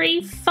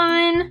furry,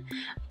 fun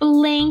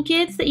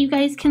blankets that you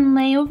guys can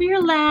lay over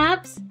your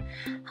laps.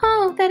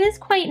 Oh, that is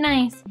quite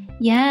nice.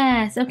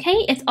 Yes,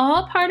 okay, it's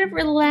all part of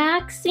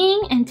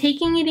relaxing and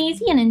taking it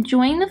easy and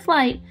enjoying the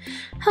flight.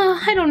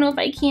 Oh, I don't know if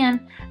I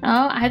can.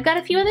 Oh, I've got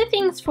a few other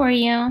things for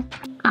you.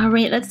 All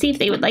right, let's see if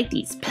they would like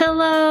these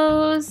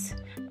pillows.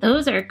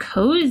 Those are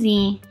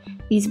cozy.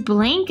 These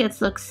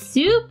blankets look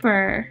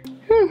super.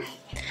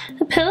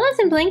 The pillows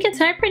and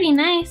blankets are pretty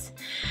nice.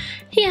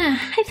 Yeah,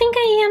 I think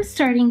I am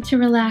starting to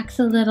relax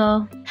a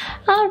little.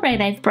 All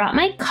right, I've brought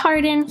my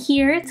cart in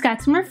here. It's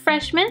got some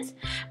refreshments.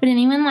 Would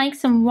anyone like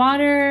some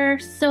water,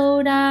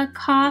 soda,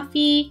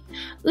 coffee?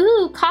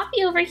 Ooh,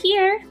 coffee over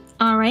here.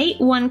 All right,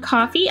 1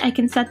 coffee. I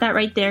can set that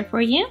right there for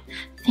you.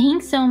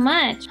 Thanks so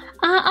much.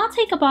 I'll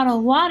take a bottle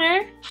of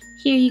water.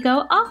 Here you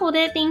go. I'll hold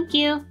it. Thank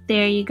you.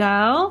 There you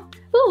go.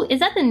 Ooh, is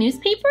that the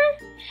newspaper?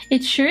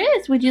 It sure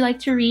is. Would you like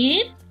to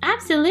read?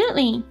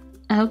 Absolutely.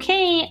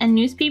 Okay, a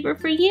newspaper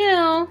for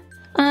you.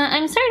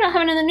 I'm sorry I don't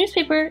have another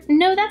newspaper.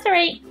 No, that's all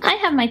right. I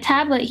have my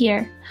tablet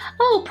here.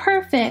 Oh,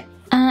 perfect.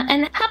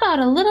 And how about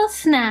a little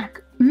snack?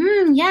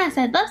 Yes,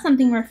 I'd love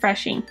something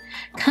refreshing.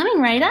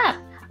 Coming right up.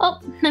 Oh,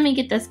 let me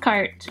get this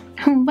cart.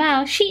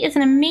 Wow, she is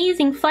an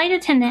amazing flight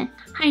attendant.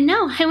 I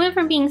know, I went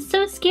from being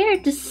so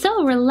scared to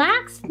so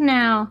relaxed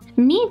now.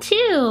 Me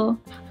too.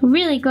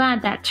 Really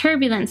glad that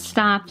turbulence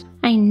stopped.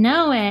 I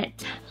know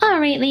it. All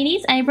right,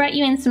 ladies, I brought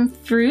you in some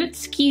fruit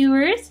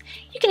skewers.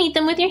 You can eat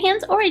them with your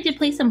hands, or I did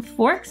place some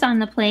forks on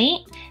the plate.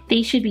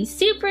 They should be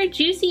super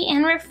juicy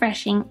and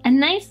refreshing. A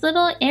nice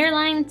little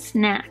airline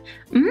snack.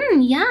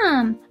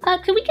 Yum.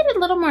 Could we get a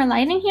little more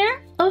light in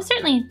here? Oh,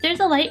 certainly.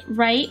 There's a light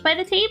right by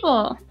the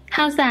table.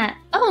 How's that?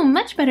 Oh,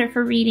 much better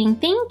for reading.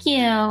 Thank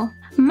you.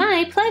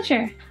 My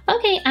pleasure.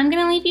 Okay, I'm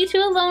gonna leave you two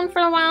alone for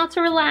a while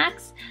to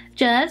relax.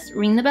 Just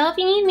ring the bell if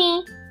you need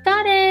me.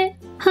 Got it.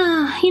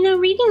 You know,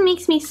 reading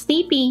makes me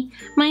sleepy.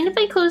 Mind if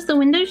I close the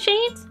window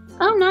shades?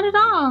 Oh, not at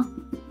all.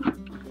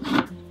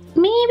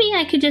 Maybe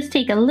I could just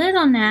take a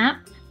little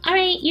nap. All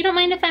right, you don't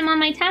mind if I'm on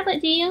my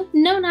tablet, do you?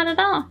 No, not at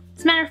all.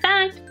 As a matter of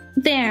fact,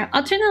 there,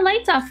 I'll turn the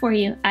lights off for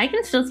you. I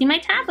can still see my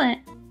tablet.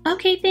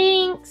 Okay,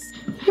 thanks.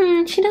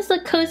 She does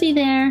look cozy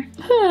there.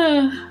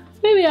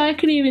 Maybe I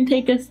could even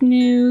take a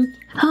snooze.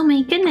 Oh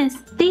my goodness,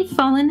 they've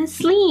fallen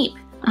asleep.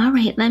 All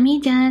right, let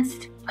me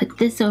just put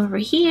this over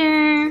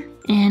here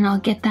and I'll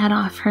get that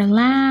off her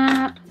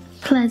lap.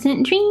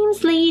 Pleasant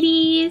dreams,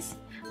 ladies.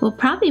 We'll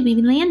probably be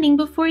landing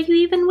before you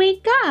even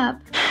wake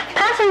up.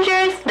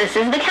 Passengers, this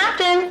is the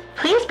captain.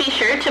 Please be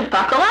sure to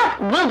buckle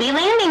up. We'll be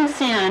landing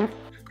soon.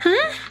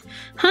 Huh?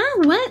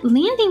 What?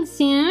 Landing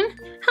soon?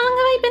 How long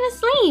have I been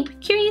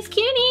asleep? Curious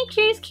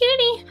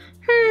cutie.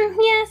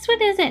 Yes,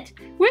 what is it?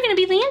 We're gonna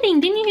be landing.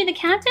 Didn't you hear the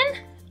captain?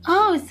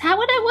 Oh, is that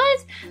what it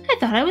was? I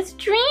thought I was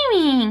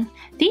dreaming.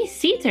 These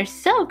seats are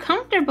so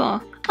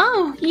comfortable.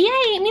 Oh,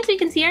 yay, it means we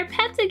can see our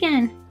pets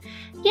again.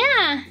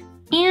 Yeah,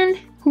 and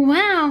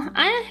wow,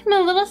 I'm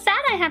a little sad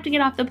I have to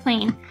get off the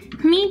plane.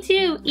 Me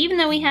too, even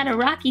though we had a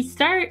rocky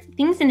start,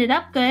 things ended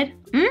up good.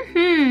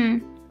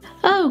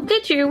 Oh,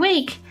 good you're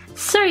awake.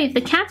 Sorry if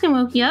the captain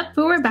woke you up,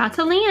 but we're about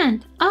to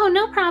land. Oh,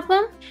 no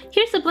problem.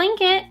 Here's the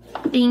blanket.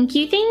 Thank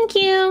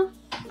you.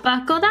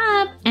 Buckled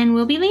up, and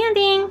we'll be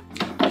landing.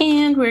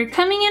 And we're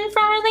coming in for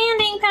our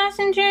landing,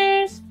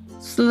 passengers.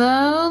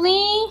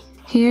 Slowly,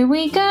 here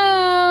we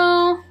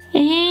go.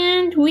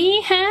 And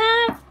we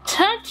have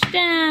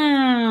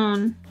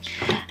touchdown.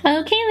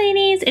 Okay,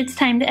 ladies, it's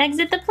time to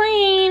exit the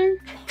plane.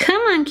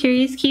 Come on,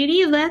 curious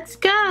cutie, let's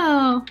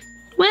go.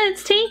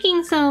 What's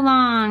taking so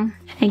long?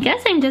 I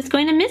guess I'm just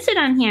going to miss it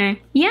on here.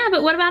 Yeah,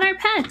 but what about our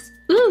pets?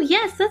 Ooh,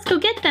 yes, let's go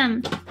get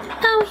them.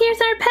 Oh, here's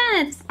our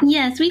pets.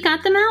 Yes, we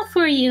got them out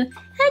for you.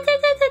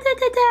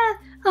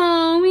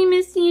 Oh, we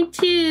miss you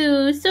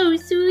too. So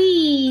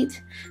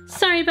sweet.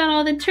 Sorry about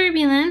all the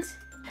turbulence.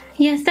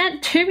 Yes,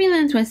 that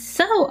turbulence was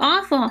so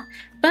awful,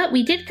 but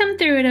we did come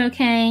through it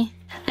okay.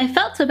 I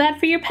felt so bad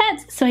for your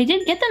pets, so I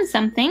did get them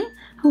something.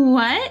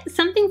 What?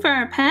 Something for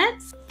our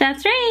pets?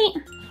 That's right.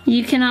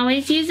 You can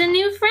always use a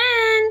new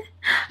friend.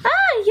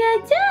 Oh, yeah.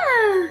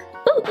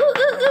 Ooh, ooh, ooh,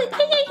 ooh.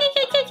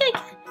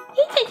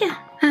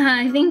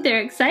 I think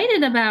they're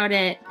excited about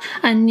it.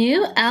 A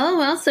new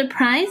LOL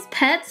Surprise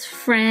Pets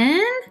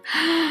friend?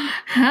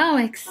 How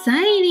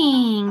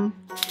exciting.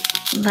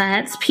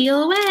 Let's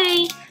peel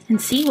away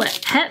and see what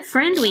pet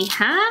friend we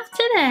have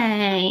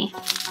today.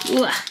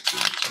 Ooh, a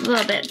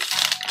little bit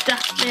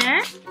stuck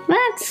there.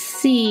 Let's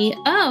see.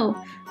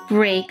 Oh,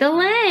 break a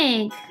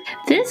leg.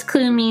 This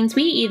clue means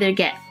we either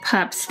get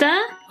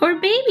Pupsta or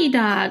Baby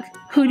Dog.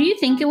 Who do you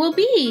think it will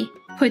be?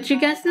 Put your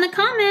guess in the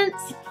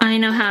comments. I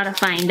know how to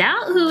find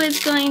out who it's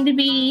going to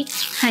be.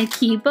 I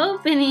keep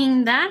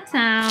opening, that's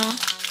how.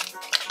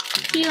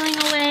 Peeling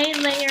away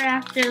layer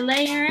after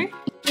layer.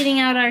 Getting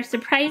out our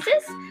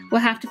surprises.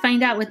 We'll have to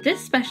find out what this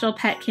special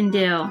pet can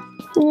do.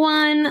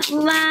 One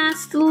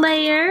last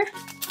layer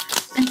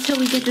until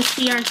we get to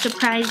see our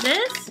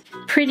surprises.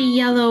 Pretty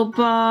yellow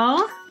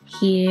ball.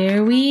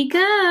 Here we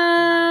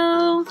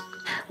go.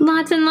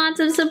 Lots and lots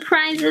of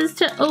surprises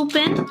to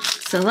open.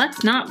 So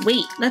let's not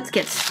wait. Let's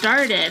get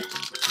started.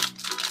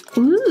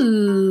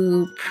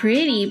 Ooh,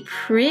 pretty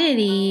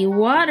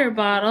water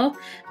bottle.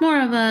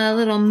 More of a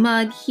little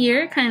mug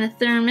here, kind of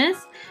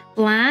thermos.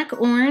 Black,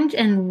 orange,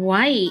 and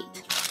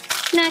white.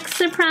 Next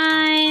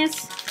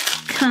surprise.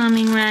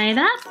 Coming right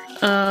up.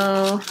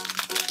 Oh.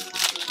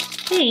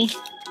 Hey.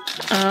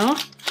 Oh.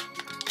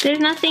 There's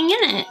nothing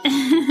in it.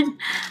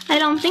 I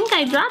don't think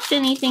I dropped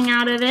anything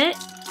out of it.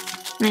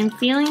 And I'm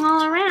feeling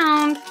all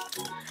around.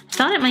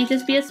 Thought it might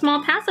just be a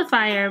small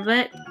pacifier,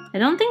 but I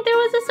don't think there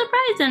was a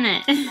surprise in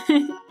it.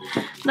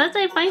 Unless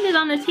I find it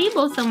on the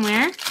table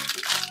somewhere.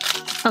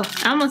 Oh,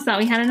 I almost thought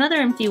we had another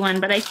empty one,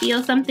 but I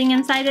feel something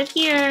inside of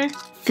here.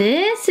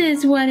 This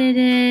is what it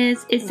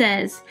is. It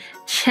says,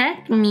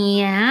 check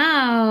me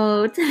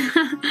out.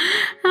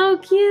 How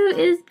cute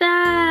is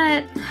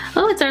that?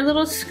 Oh, it's our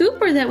little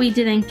scooper that we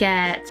didn't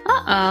get.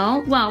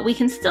 Uh-oh. Well, we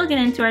can still get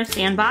into our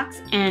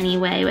sandbox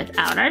anyway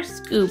without our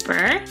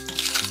scooper.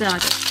 So I'll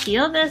just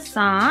peel this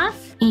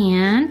off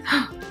and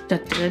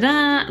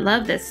da-da-da.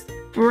 Love this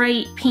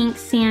bright pink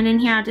sand in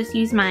here. I'll just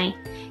use my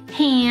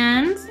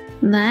hands.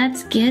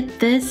 Let's get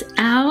this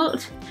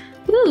out.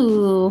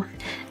 Ooh,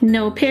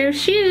 no pair of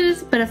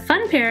shoes, but a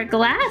fun pair of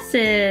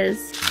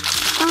glasses.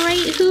 All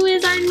right, who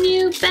is our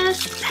new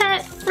best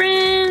pet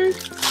friend?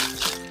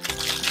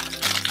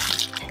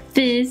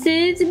 This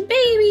is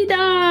Baby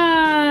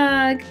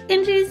Dog,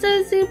 and she's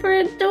so super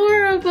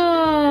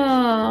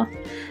adorable.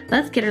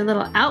 Let's get her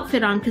little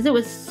outfit on because it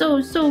was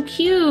so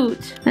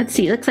cute. Let's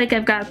see, looks like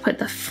I've got to put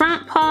the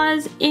front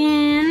paws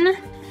in.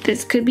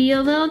 This could be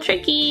a little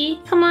tricky.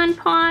 Come on,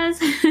 paws.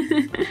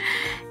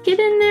 Get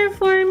in there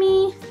for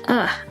me.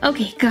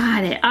 Okay,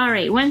 got it. All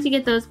right, once you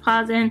get those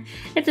paws in,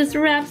 it just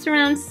wraps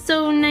around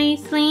so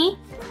nicely.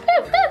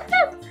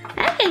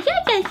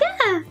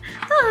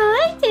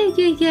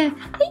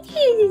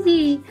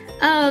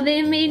 Oh,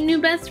 they made new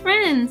best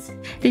friends.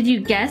 Did you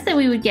guess that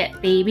we would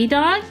get Baby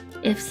Dog?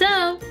 If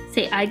so,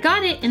 say I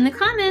got it in the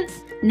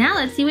comments. Now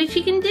let's see what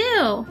she can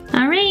do.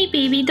 All right,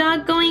 Baby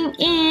Dog going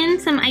in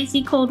some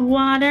icy cold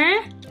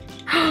water.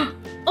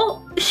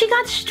 Oh, she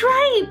got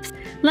stripes.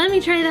 Let me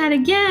try that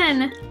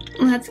again.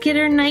 Let's get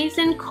her nice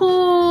and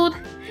cold.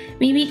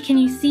 Maybe, can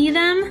you see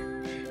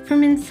them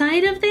from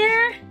inside of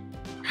there?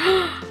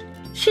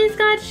 She's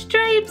got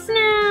stripes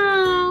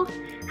now.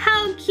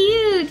 How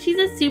cute. She's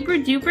a super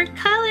duper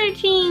color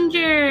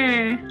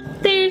changer.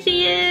 There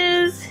she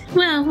is.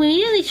 Well, we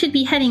really should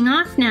be heading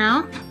off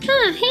now.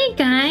 Oh, hey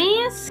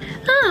guys.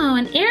 Oh,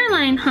 an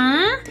airline,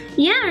 huh?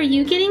 Yeah, are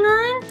you getting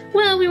on?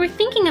 Well, we were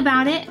thinking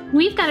about it.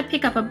 We've got to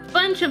pick up a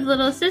bunch of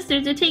little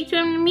sisters to take to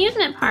an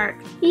amusement park.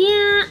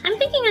 Yeah, I'm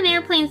thinking an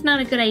airplane's not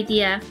a good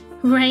idea.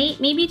 Right?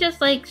 Maybe just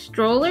like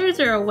strollers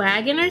or a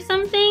wagon or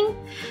something?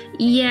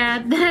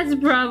 Yeah, that's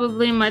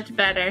probably much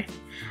better.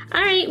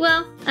 Alright,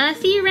 well,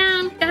 see you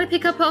around. Gotta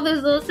pick up all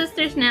those little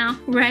sisters now,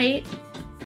 right?